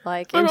ones.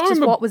 Like, it I was just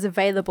remember- what was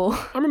available.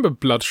 I remember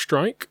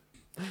Bloodstrike.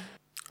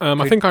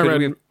 I think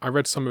I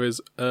read some of his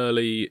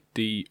early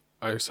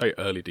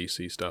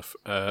DC stuff.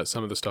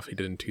 Some of the stuff he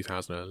did in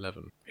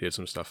 2011. He did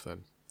some stuff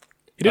then.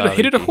 He did a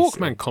DC.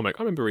 Hawkman comic.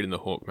 I remember reading the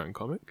Hawkman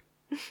comic.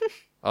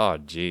 Oh,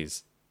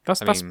 jeez.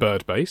 That's mean-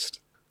 bird based.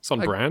 It's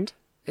on brand.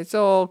 It's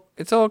all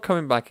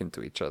coming back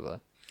into each other.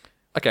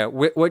 Okay,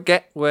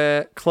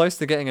 we're close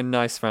to getting a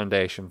nice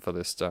foundation for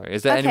this story.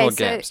 Is there any more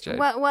gaps, Jade?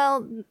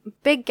 Well,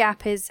 big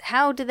gap is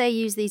how do they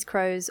use these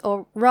crows,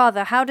 or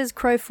rather, how does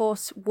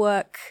Crowforce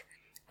work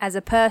as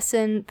a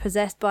person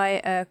possessed by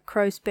a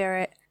crow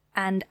spirit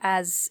and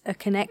as a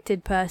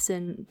connected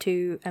person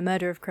to a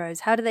murder of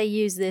crows? How do they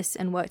use this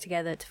and work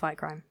together to fight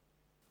crime?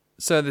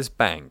 So this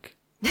bank,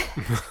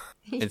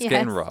 it's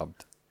getting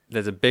robbed.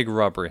 There's a big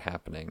robbery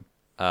happening.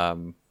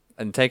 And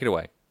take it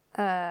away.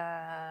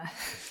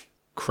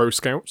 Crow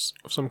scouts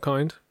of some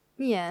kind.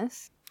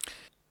 Yes.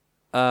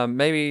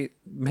 Maybe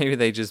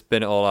they just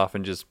bin it all off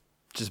and just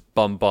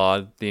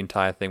bombard the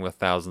entire thing with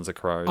thousands of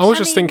crows. I was I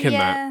just mean, thinking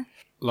yeah.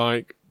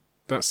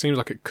 that seems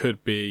like it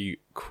could be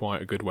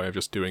quite a good way of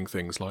just doing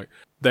things. Like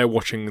they're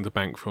watching the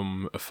bank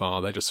from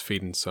afar, they're just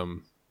feeding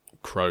some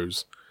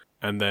crows,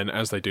 and then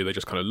as they do, they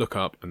just kind of look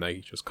up and they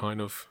just kind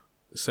of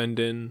send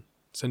in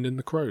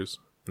the crows,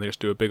 and they just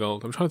do a big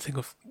old. I'm trying to think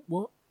of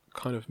what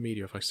kind of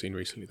media have I seen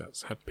recently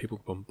that's had people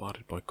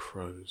bombarded by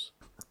crows.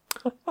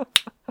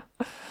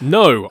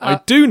 No,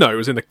 I do know it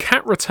was in The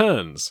Cat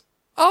Returns.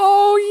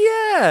 Oh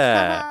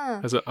yeah,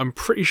 Ah. I'm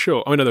pretty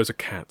sure. Oh no, those are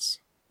cats.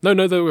 No,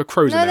 there were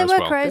crows in No, there there as were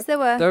well. crows. There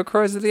were. there were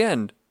crows at the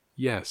end.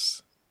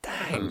 Yes. A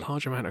Dang.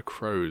 large amount of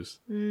crows.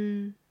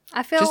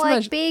 I feel Just like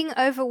imagine- being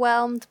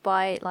overwhelmed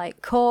by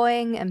like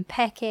cawing and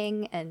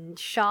pecking and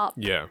sharp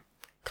Yeah.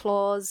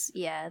 claws.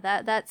 Yeah,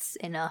 that's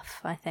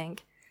enough. I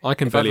think. I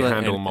can If I've barely learned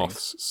handle anything-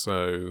 moths,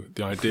 so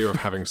the idea of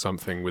having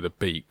something with a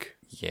beak.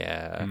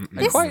 Yeah. And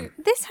This, quite,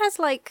 this has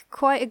like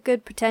quite a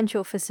good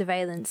potential for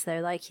surveillance, though.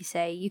 Like you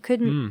say, you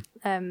couldn't,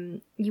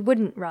 you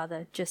wouldn't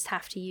rather just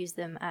have to use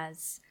them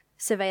as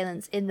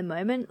surveillance in the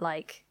moment,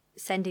 like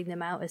sending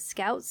them out as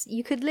scouts.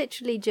 You could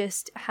literally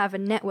just have a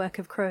network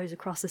of crows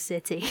across a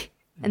city,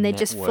 and they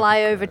just Network fly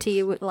of over to crows.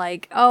 you with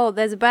like, "Oh,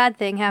 there's a bad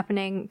thing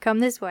happening. Come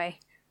this way.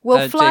 We'll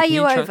Jake, fly can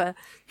you you over."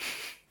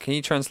 can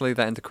you translate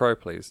that into crow,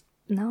 please?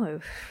 No.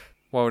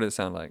 What would it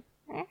sound like?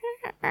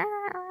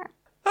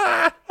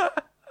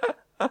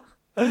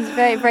 It's a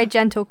very, very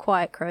gentle,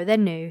 quiet crow. They're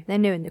new. They're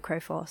new in the crow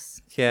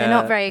force. Yeah. They're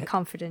not very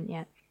confident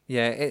yet.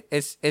 Yeah,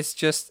 it's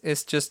just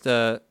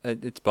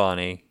it's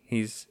Barney.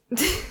 He's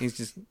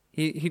just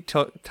he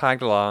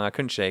tagged along. I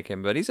couldn't shake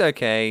him, but he's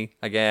okay,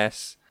 I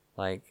guess.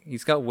 Like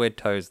he's got weird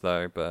toes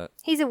though, but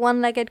He's a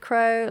one-legged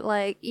crow.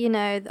 Like, you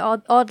know,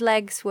 the odd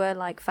legs were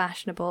like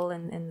fashionable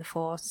in the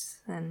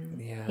force,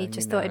 and Yeah, he you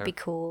just thought it'd know. be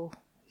cool.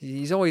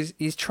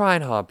 he's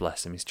trying hard.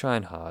 Bless him, he's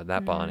trying hard.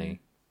 That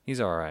Barney,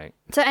 he's all right.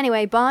 So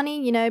anyway,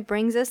 Barney, you know,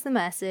 brings us the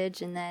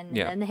message, and then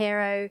Yeah. the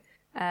hero,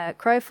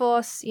 Crow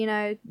Force, you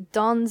know,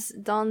 dons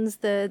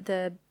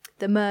the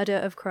murder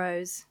of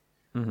crows,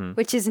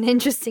 which is an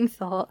interesting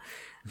thought.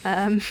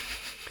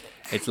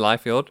 It's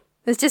Liefeld.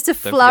 There's just a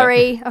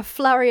forget.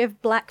 flurry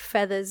of black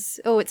feathers.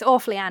 Oh, it's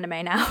awfully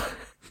anime now.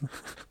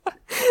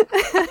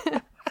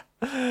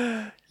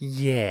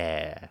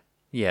 Yeah,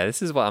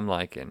 this is what I'm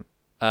liking.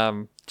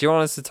 Do you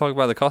want us to talk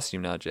about the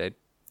costume now, Jade?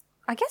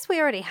 I guess we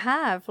already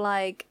have,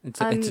 like,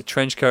 It's a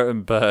trench coat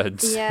and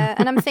birds. yeah,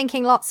 and I'm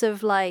thinking lots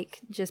of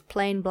like just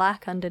plain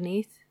black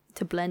underneath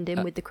to blend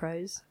in with the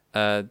crows.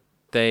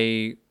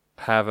 They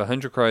have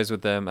 100 crows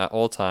with them at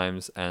all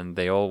times, and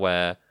they all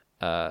wear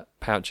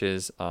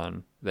pouches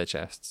on their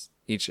chests,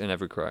 each and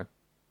every crow.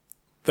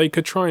 They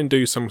could try and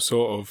do some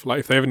sort of,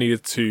 like, if they ever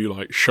needed to,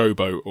 like,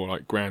 showboat or,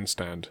 like,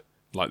 grandstand,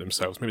 like,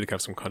 themselves, maybe they could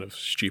have some kind of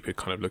stupid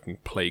kind of looking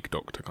plague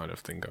doctor kind of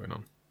thing going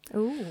on.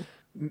 Ooh.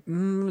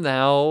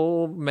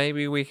 Now,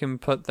 maybe we can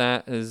put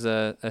that as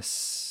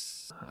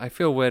I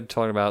feel weird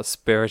talking about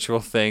spiritual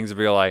things and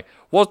be like,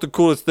 what's the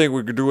coolest thing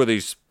we could do with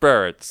these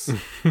spirits?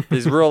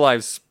 These real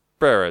life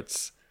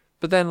spirits.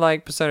 But then,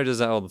 like, Persona does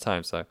that all the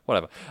time, so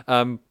whatever.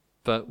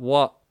 But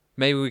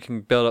maybe we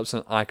can build up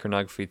some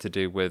iconography to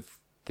do with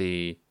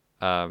the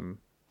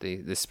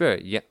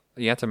spirit.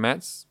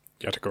 Yatamatsu?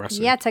 Yatagarasu.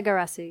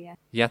 Yatagarasu, yeah.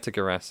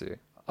 Yatagarasu.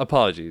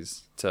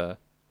 Apologies to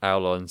our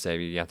Lord and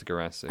Savior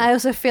Yatagarasu. I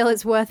also feel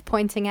it's worth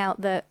pointing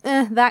out that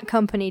that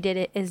company did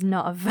it is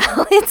not a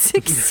valid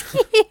excuse.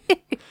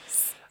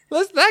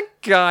 That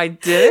guy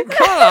did it.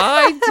 Can't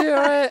I do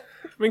it?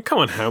 I mean, come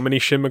on, how many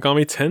Shin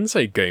Megami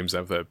Tensei games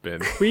have there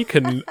been? We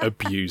can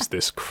abuse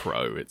this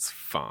crow, it's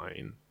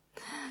fine.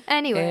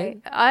 Anyway,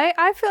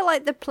 I feel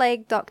like the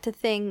plague doctor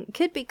thing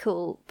could be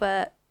cool,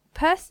 but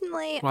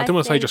personally, Well, I don't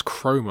want to say just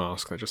crow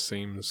mask, that just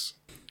seems...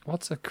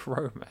 What's a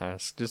crow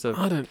mask?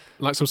 I don't...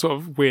 Like some sort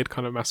of weird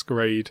kind of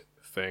masquerade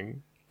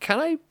thing. Can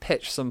I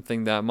pitch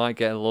something that might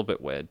get a little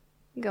bit weird?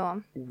 Go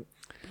on.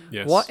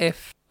 Yes. What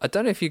if... I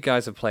don't know if you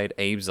guys have played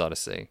Abe's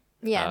Odyssey.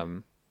 Yeah.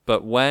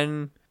 But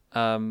when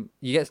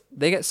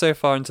they get so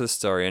far into the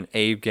story and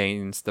Abe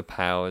gains the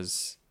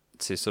powers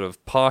to sort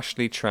of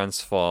partially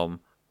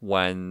transform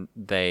when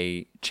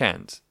they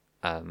chant,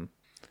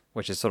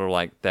 which is sort of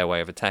like their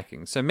way of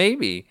attacking. So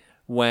maybe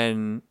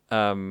when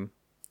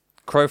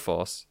Crow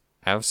Force,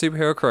 our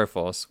superhero Crow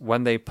Force,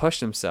 when they push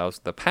themselves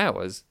with the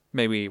powers,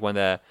 maybe when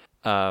they're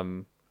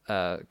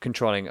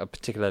controlling a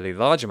particularly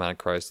large amount of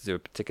crows to do a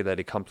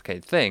particularly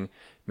complicated thing,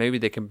 maybe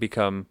they can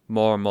become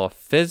more and more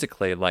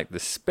physically like the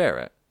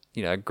spirit,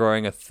 you know,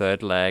 growing a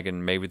third leg,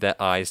 and maybe their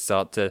eyes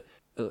start to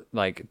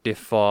like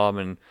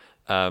deform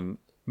and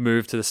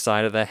move to the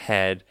side of their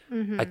head.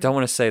 I don't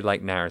want to say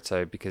like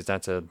Naruto because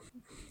that's you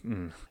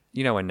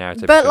know when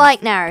Naruto But becomes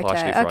like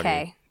partially Naruto, froggy.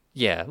 okay.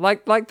 Yeah,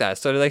 like that.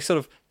 So they sort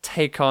of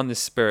take on the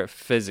spirit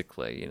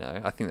physically, you know.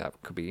 I think that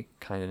could be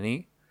kind of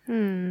neat.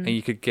 And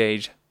you could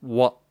gauge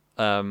what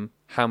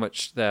how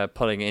much they're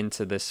putting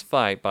into this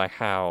fight by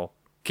how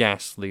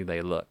ghastly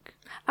they look.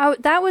 Oh,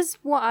 that was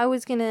what I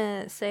was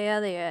gonna say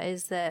earlier,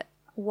 is that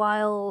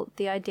while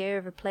the idea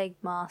of a plague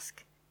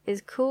mask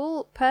is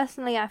cool,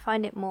 personally I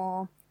find it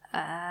more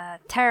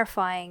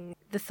terrifying,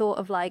 the thought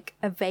of like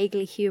a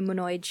vaguely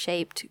humanoid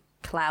shaped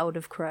cloud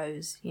of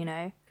crows, you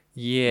know?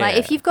 Yeah. Like,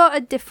 if you've got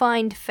a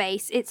defined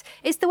face, it's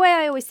the way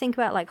I always think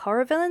about, like,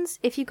 horror villains.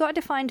 If you've got a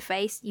defined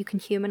face, you can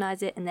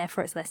humanize it, and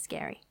therefore it's less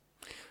scary.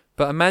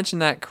 But imagine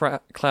that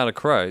cloud of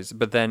crows,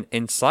 but then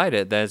inside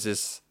it, there's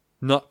this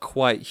not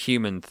quite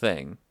human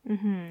thing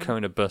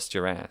going to bust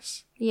your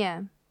ass.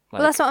 Yeah. Like,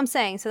 Well, that's what I'm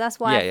saying. So that's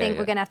why I think yeah.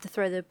 we're going to have to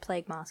throw the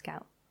plague mask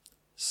out.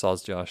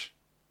 Soz Josh.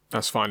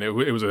 That's fine. It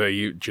was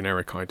a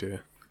generic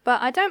idea.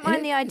 But I don't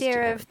mind the It is idea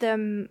generic. of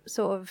them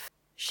sort of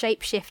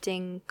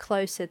shape-shifting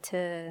closer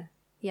to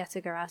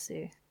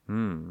Yatagarasu.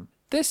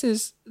 This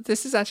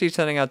is actually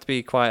turning out to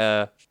be quite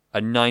a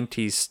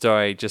 90s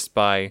story just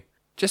by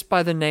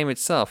the name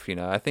itself, you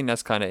know. I think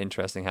that's kind of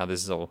interesting how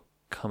this is all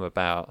come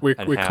about. We're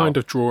how... kind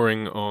of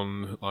drawing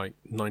on like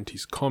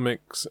 90s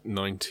comics,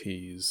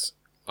 90s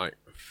like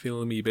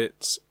filmy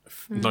bits,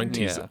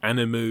 90s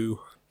anime,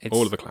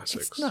 all of the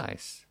classics. It's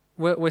nice.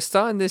 We're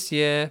starting this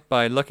year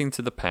by looking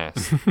to the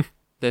past.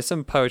 There's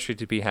some poetry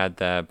to be had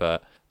there,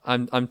 but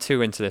I'm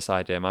too into this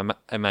idea. My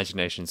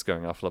imagination's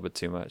going off a little bit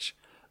too much.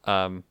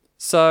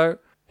 So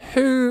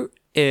who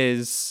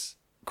is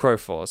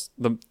Crowforce?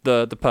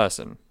 The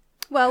person?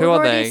 Well, Who we've are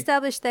already they?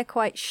 established they're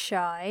quite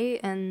shy,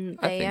 and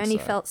I they think only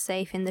so. felt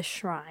safe in the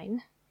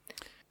shrine.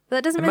 But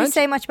that doesn't really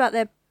say much about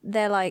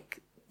their like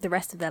the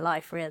rest of their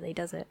life, really,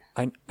 does it?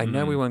 I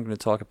know we weren't going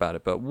to talk about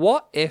it, but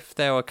what if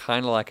they were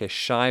kind of like a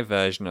shy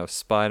version of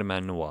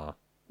Spider-Man Noir?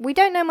 We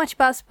don't know much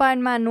about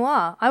Spider-Man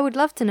Noir. I would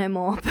love to know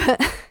more,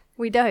 but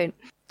we don't.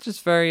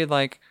 Just very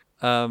like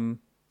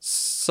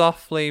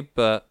softly,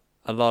 but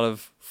a lot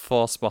of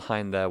force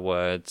behind their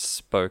words,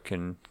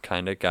 spoken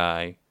kind of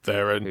guy.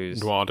 They're a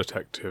Who's- noir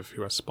detective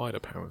who has spider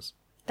powers.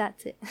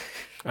 That's it.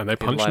 And they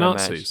punch light a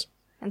Nazis.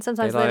 And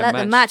sometimes They they light a let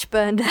the match. match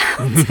burn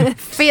down to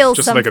feel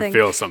Just to something. make them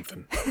feel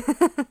something.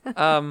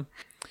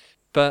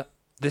 But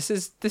this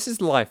is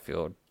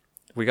Liefeld.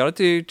 We got to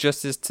do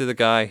justice to the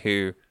guy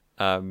who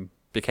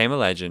became a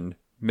legend.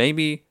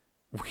 Maybe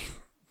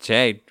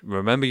Jade,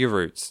 remember your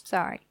roots.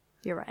 Sorry,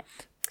 you're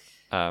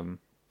right.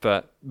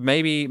 But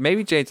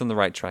maybe Jade's on the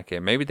right track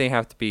here. Maybe they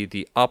have to be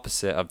the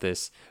opposite of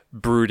this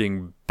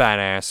brooding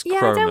badass Yeah,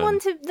 crowman. I don't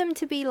want them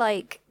to be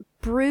like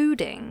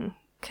brooding,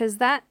 because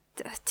that,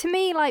 to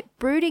me, like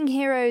brooding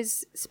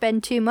heroes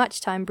spend too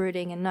much time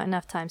brooding and not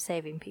enough time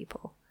saving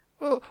people.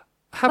 Well,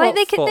 how Like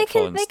about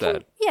thoughtful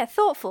instead? yeah,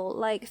 thoughtful,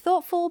 like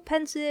thoughtful,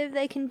 pensive.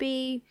 They can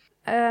be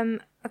a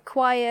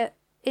quiet,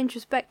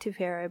 introspective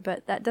hero,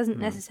 but that doesn't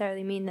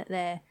necessarily mean that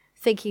they're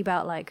thinking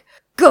about like,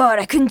 God,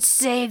 I couldn't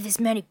save this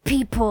many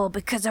people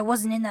because I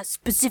wasn't in that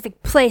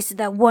specific place at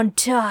that one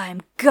time.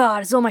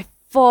 God, it's all my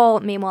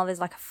fault. Meanwhile, there's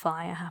like a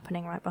fire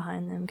happening right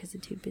behind them because they're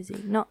too busy.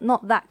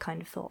 Not that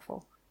kind of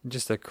thoughtful.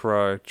 Just a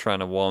crow trying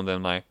to warn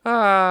them, like,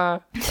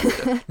 not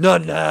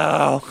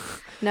now.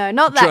 No,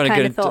 not Trying that to kind get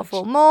of in touch.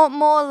 thoughtful.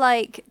 More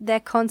like they're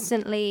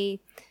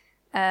constantly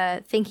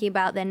thinking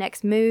about their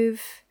next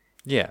move.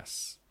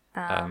 Yes.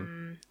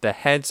 Their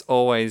heads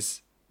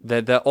always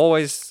they're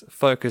always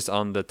focused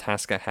on the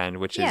task at hand,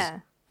 which is Yeah.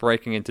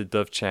 breaking into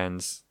Dove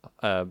Chan's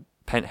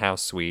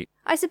penthouse suite.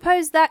 I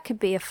suppose that could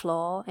be a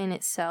flaw in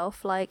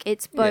itself. Like,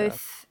 it's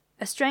both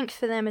a strength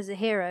for them as a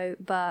hero,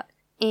 but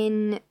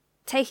in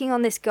taking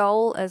on this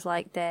goal as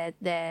like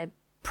their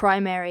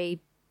primary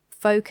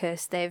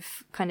focus,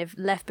 they've kind of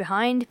left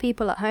behind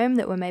people at home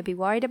that were maybe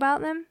worried about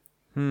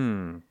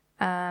them.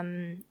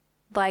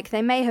 Like,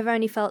 they may have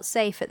only felt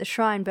safe at the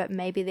shrine, but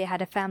maybe they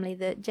had a family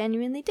that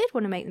genuinely did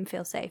want to make them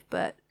feel safe.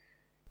 But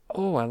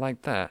Oh, I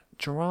like that.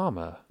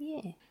 Drama.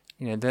 yeah,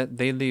 You know,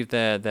 they leave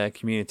their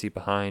community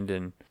behind,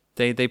 and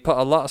they put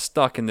a lot of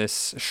stock in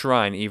this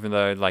shrine, even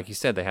though, like you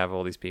said, they have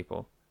all these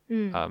people.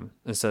 And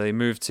so they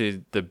move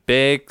to the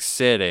big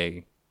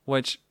city,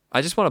 which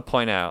I just want to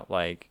point out,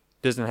 like,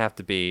 doesn't have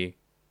to be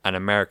an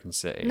American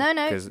city. no,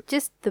 'cause-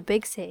 just the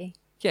big city.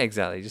 yeah,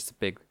 exactly.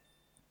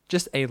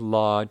 Just a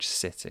large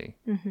city.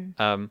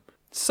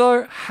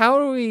 So how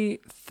do we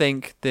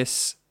think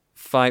this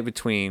fight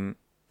between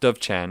Dove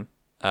Chan,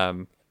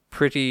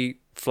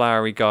 pretty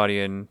flowery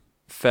guardian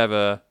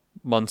feather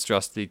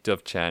monstrosity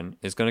Dove Chan,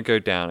 is going to go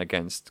down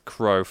against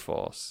Crow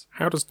Force?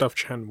 How does Dove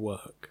Chan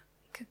work?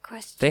 Good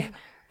question.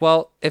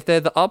 Well, if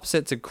they're the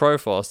opposite to Crow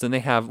Force, then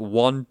they have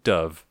one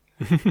dove.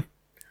 Exactly,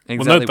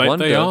 Well, no, one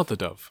they dove. are the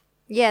dove.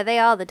 Yeah, they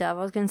are the dove.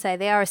 I was going to say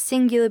they are a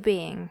singular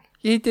being.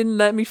 You didn't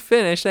let me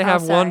finish. They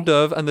have sorry. one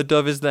dove, and the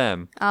dove is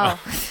them. Oh.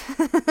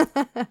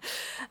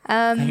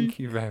 Thank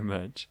you very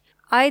much.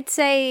 I'd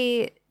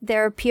say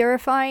they're a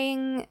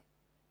purifying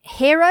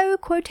hero,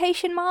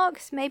 quotation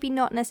marks. Maybe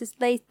not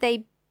necessarily.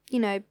 They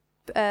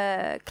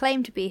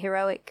claim to be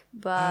heroic,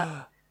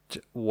 but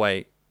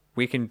Wait,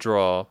 we can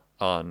draw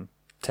on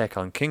Tech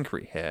on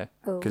Kinkery here,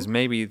 Oh. because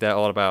maybe they're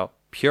all about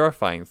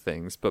purifying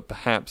things, but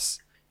perhaps,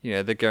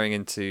 they're going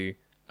into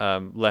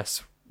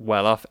less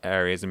well-off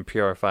areas and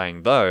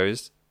purifying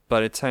those,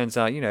 but it turns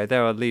out, they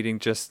were leading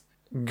just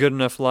good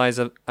enough lives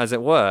as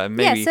it were, and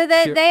maybe yeah. So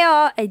they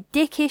are a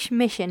dickish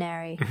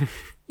missionary.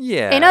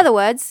 yeah. In other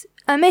words,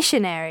 a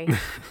missionary.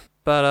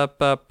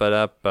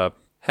 Ba-da-ba-ba-da-ba.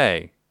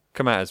 Hey,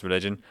 come at us,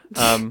 religion.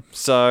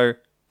 So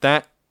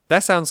that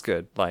sounds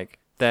good. Like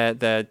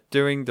they're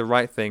doing the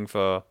right thing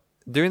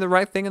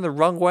in the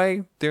wrong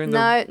way.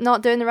 No,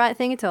 not doing the right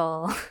thing at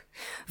all.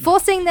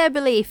 Forcing their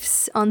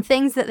beliefs on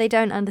things that they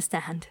don't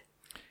understand.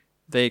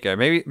 There you go.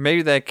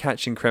 Maybe they're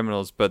catching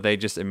criminals, but they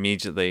just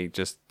immediately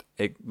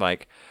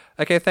like,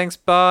 okay, thanks,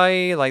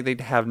 bye. Like they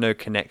have no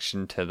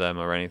connection to them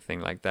or anything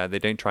like that. They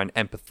don't try and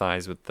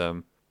empathize with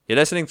them. You're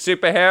listening,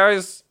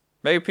 superheroes?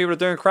 Maybe people are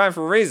doing crime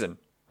for a reason,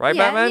 right,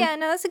 Batman? Yeah,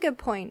 no, that's a good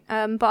point.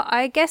 But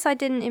I guess I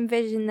didn't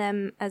envision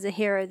them as a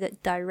hero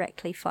that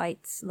directly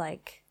fights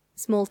like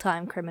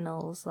small-time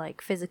criminals,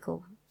 like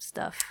physical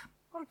stuff.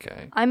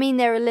 Okay. I mean,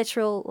 they're a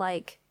literal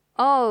like,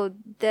 oh,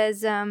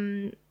 there's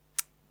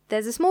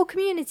there's a small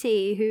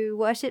community who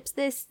worships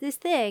this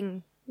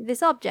thing,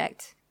 this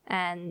object,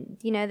 and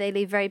they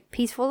live very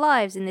peaceful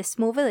lives in this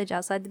small village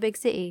outside the big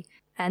city.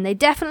 And they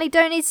definitely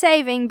don't need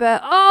saving,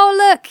 but oh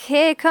look,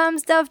 here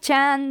comes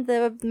Dove-chan,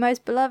 the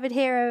most beloved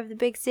hero of the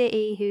big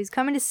city, who's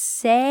coming to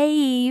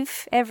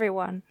save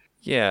everyone.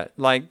 Yeah,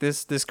 like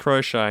this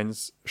crow shrine,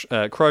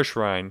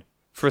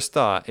 for a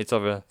start, it's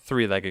of a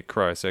 3-legged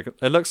crow, so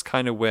it looks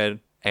kind of weird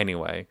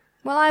anyway.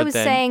 Well, I was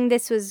saying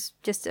this was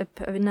just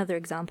another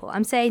example.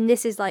 I'm saying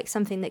this is like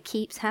something that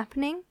keeps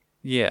happening.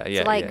 Yeah.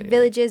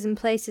 Villages and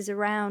places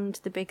around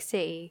the big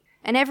city.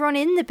 And everyone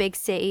in the big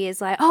city is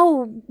like,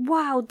 oh,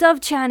 wow,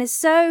 Dove-chan is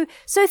so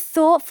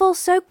thoughtful,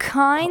 so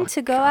kind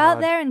to go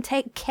out there and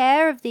take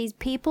care of these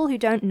people who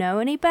don't know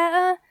any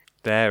better.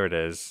 There it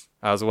is.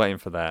 I was waiting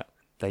for that.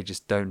 They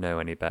just don't know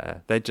any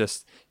better. They're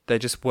just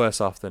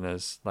worse off than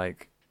us.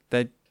 Like,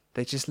 they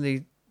just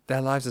need...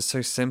 Their lives are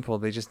so simple.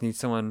 They just need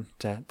someone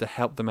to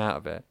help them out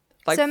of it.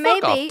 Like, so fuck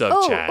maybe,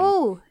 off,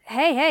 Dove-chan.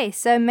 Hey,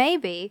 so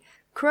maybe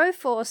Crow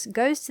Force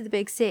goes to the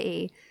big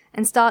city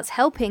and starts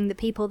helping the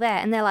people there,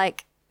 and they're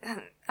like,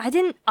 I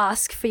didn't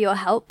ask for your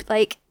help.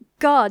 Like,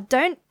 God,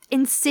 don't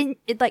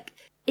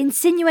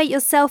insinuate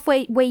yourself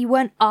where you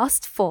weren't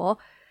asked for.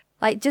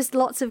 Like, just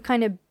lots of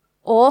kind of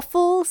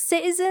awful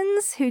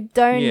citizens who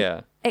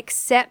don't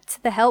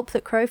accept the help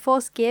that Crow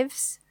Force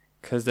gives.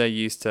 Because they're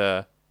used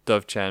to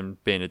Dove-chan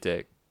being a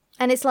dick.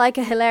 And it's like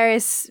a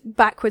hilarious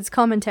backwards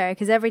commentary,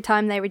 because every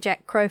time they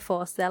reject Crow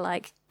Force, they're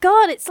like,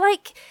 God, it's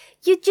like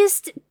you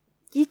just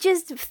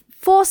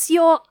force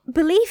your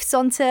beliefs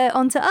onto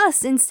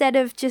us instead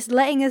of just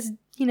letting us,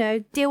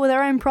 deal with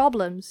our own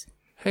problems.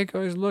 Hey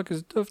guys, look,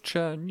 it's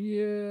Dove-chan,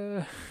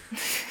 yeah.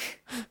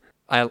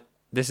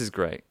 This is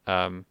great.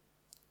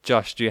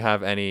 Josh, do you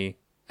have any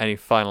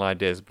final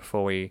ideas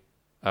before we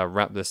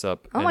wrap this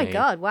up? Oh my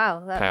God!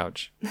 Wow.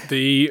 Pouch.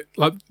 The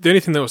only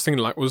thing that I was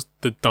thinking was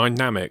the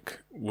dynamic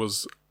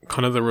was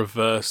kind of the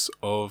reverse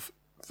of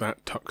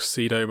that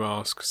Tuxedo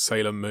Mask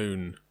Sailor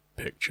Moon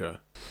picture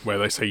where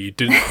they say you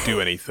didn't do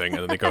anything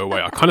and then they go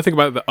away. I kind of think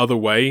about it the other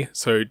way.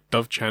 So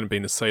Dove-chan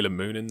being the Sailor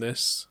Moon in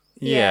this.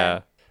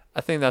 Yeah.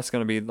 I think that's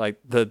going to be like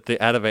the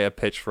elevator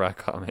pitch for our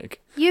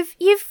comic. You've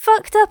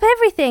fucked up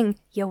everything.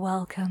 You're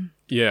welcome.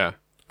 Yeah,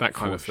 that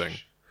kind of thing.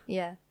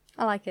 Yeah,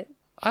 I like it.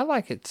 I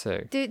like it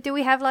too. Do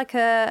we have like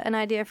an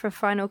idea for a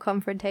final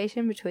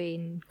confrontation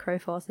between Crow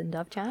Force and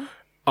Dove-chan?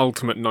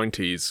 Ultimate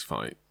 90s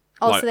fight.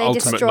 Also, they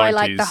destroy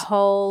like the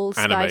whole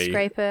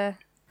skyscraper.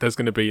 There's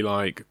going to be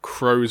like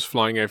crows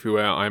flying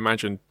everywhere. I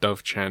imagine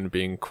Dove-chan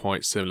being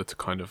quite similar to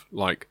kind of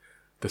like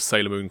the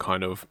Sailor Moon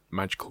kind of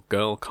magical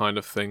girl kind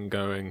of thing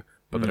going.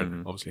 But they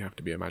don't obviously have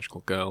to be a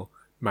magical girl.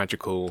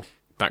 Magical,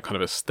 that kind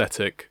of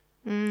aesthetic.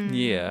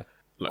 Yeah.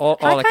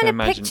 I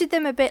kind of pictured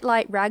them a bit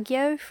like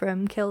Ragyo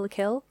from Kill la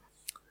Kill.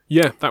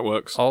 Yeah, that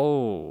works.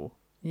 Oh,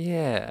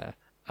 yeah.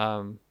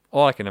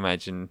 All I can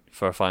imagine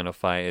for a final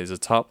fight is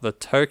atop the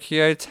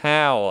Tokyo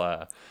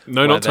Tower.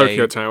 No, not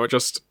Tokyo Tower,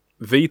 just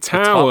the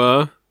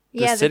tower.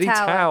 The city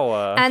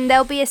tower. And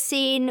there'll be a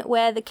scene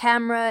where the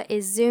camera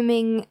is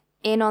zooming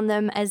in on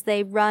them as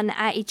they run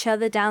at each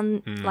other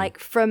down like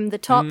from the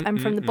top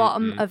and from the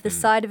bottom of the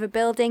side of a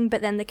building,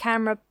 but then the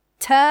camera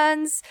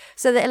turns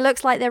so that it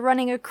looks like they're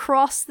running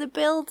across the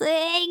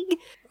building.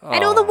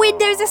 And all the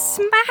windows are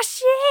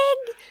smashing.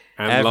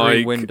 And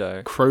every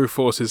window. Crow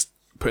Force is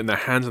putting their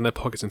hands in their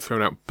pockets and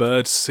throwing out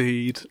bird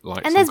seed.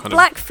 And there's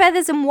black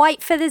feathers and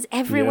white feathers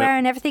everywhere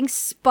and everything's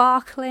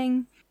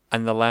sparkling.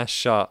 And the last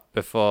shot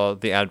before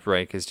the ad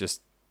break is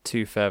just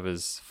 2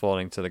 feathers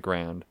falling to the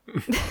ground.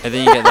 And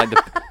then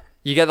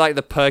you get like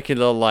the perky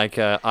little like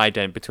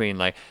ident between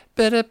like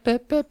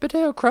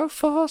Crow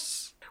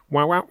Force.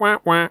 Wah wah wah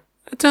wah.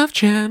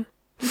 Dove-chan.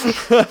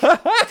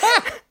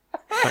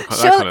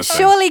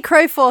 Surely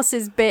Crow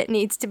Force's bit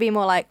needs to be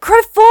more like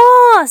Crow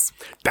Force.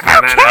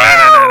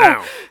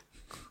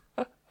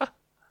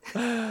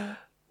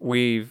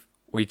 We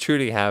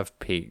truly have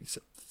peaked.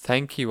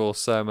 Thank you all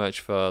so much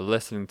for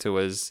listening to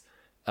us.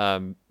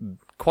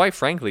 Quite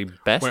frankly,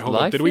 best Wait, hold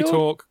life. on. Did we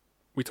talk?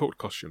 We talked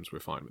costumes. We're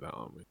fine with that,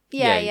 aren't we?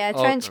 Yeah.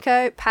 Trench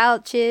coat,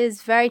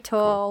 pouches, very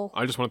tall.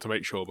 Cool. I just wanted to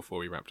make sure before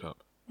we wrapped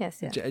up.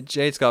 Yes.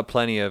 Jade's got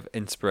plenty of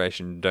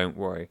inspiration. Don't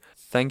worry.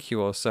 Thank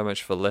you all so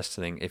much for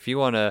listening. If you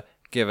want to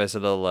give us a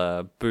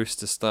little boost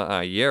to start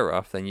our year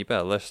off, then you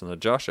better listen to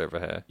Josh over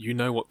here. You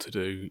know what to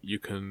do. You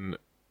can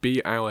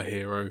be our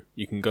hero.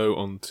 You can go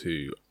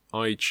onto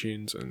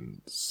iTunes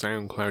and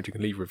SoundCloud. You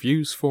can leave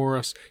reviews for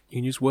us. You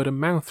can use word of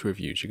mouth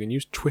reviews. You can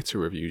use Twitter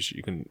reviews.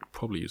 You can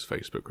probably use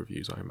Facebook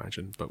reviews, I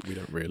imagine, but we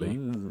don't really.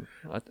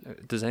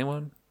 Does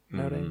anyone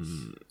nowadays?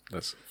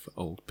 That's for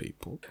old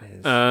people.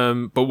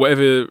 But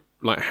whatever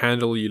like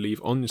handle you leave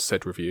on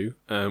said review,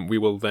 we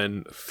will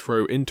then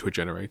throw into a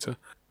generator,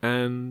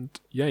 and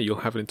yeah, you'll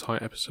have an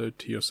entire episode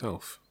to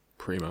yourself,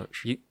 pretty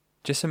much. You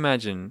just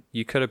imagine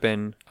you could have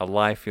been a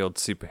Liefeld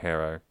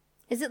superhero.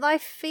 Is it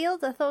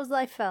Liefeld? I thought it was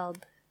Liefeld.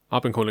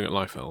 I've been calling it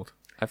Liefeld.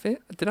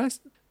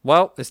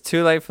 Well, it's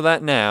too late for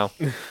that now.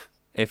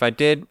 If I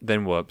did,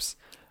 then whoops.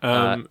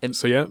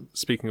 So yeah,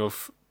 speaking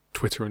of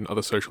Twitter and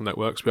other social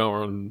networks. We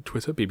are on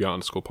Twitter,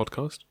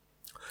 BBR_podcast.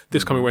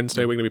 This coming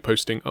Wednesday, we're going to be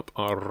posting up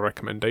our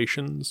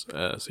recommendations.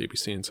 So you'll be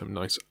seeing some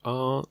nice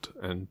art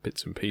and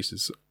bits and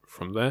pieces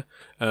from there.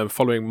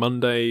 Following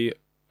Monday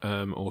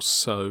or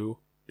so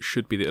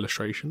should be the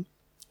illustration.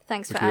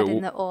 Thanks for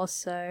adding the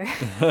also.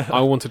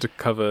 I wanted to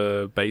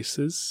cover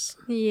bases.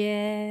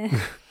 Yeah.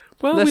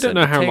 Well, Listen, we don't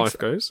know how it takes- life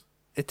goes.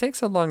 It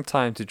takes a long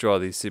time to draw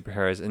these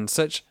superheroes in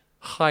such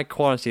high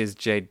quality as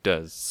Jade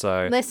does.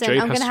 So Listen,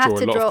 Jade I'm has going to to have draw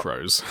to a lot draw of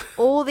crows.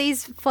 all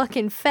these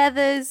fucking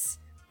feathers.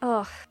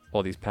 Oh,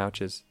 all these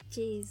pouches.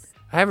 jeez.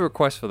 I have a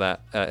request for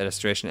that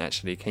illustration.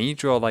 Actually, can you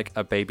draw like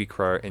a baby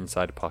crow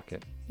inside a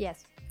pocket?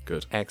 Yes.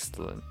 Good.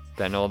 Excellent.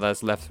 Then all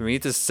that's left for me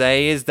to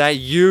say is that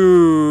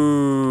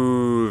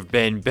you've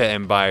been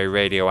bitten by a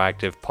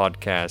radioactive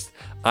podcast.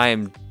 I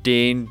am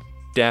Dean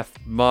Death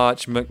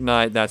March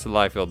McKnight. That's a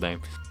Liefeld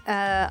name.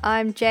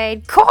 I'm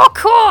Jade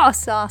Corcor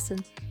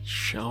Sarson.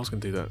 I was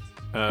going to do that.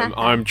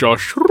 I'm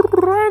Josh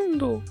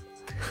Randall.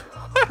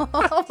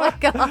 Oh my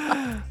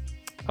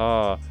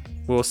god.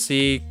 We'll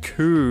see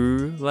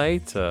you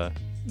later.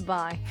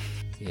 Bye.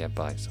 Yeah,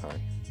 bye. Sorry.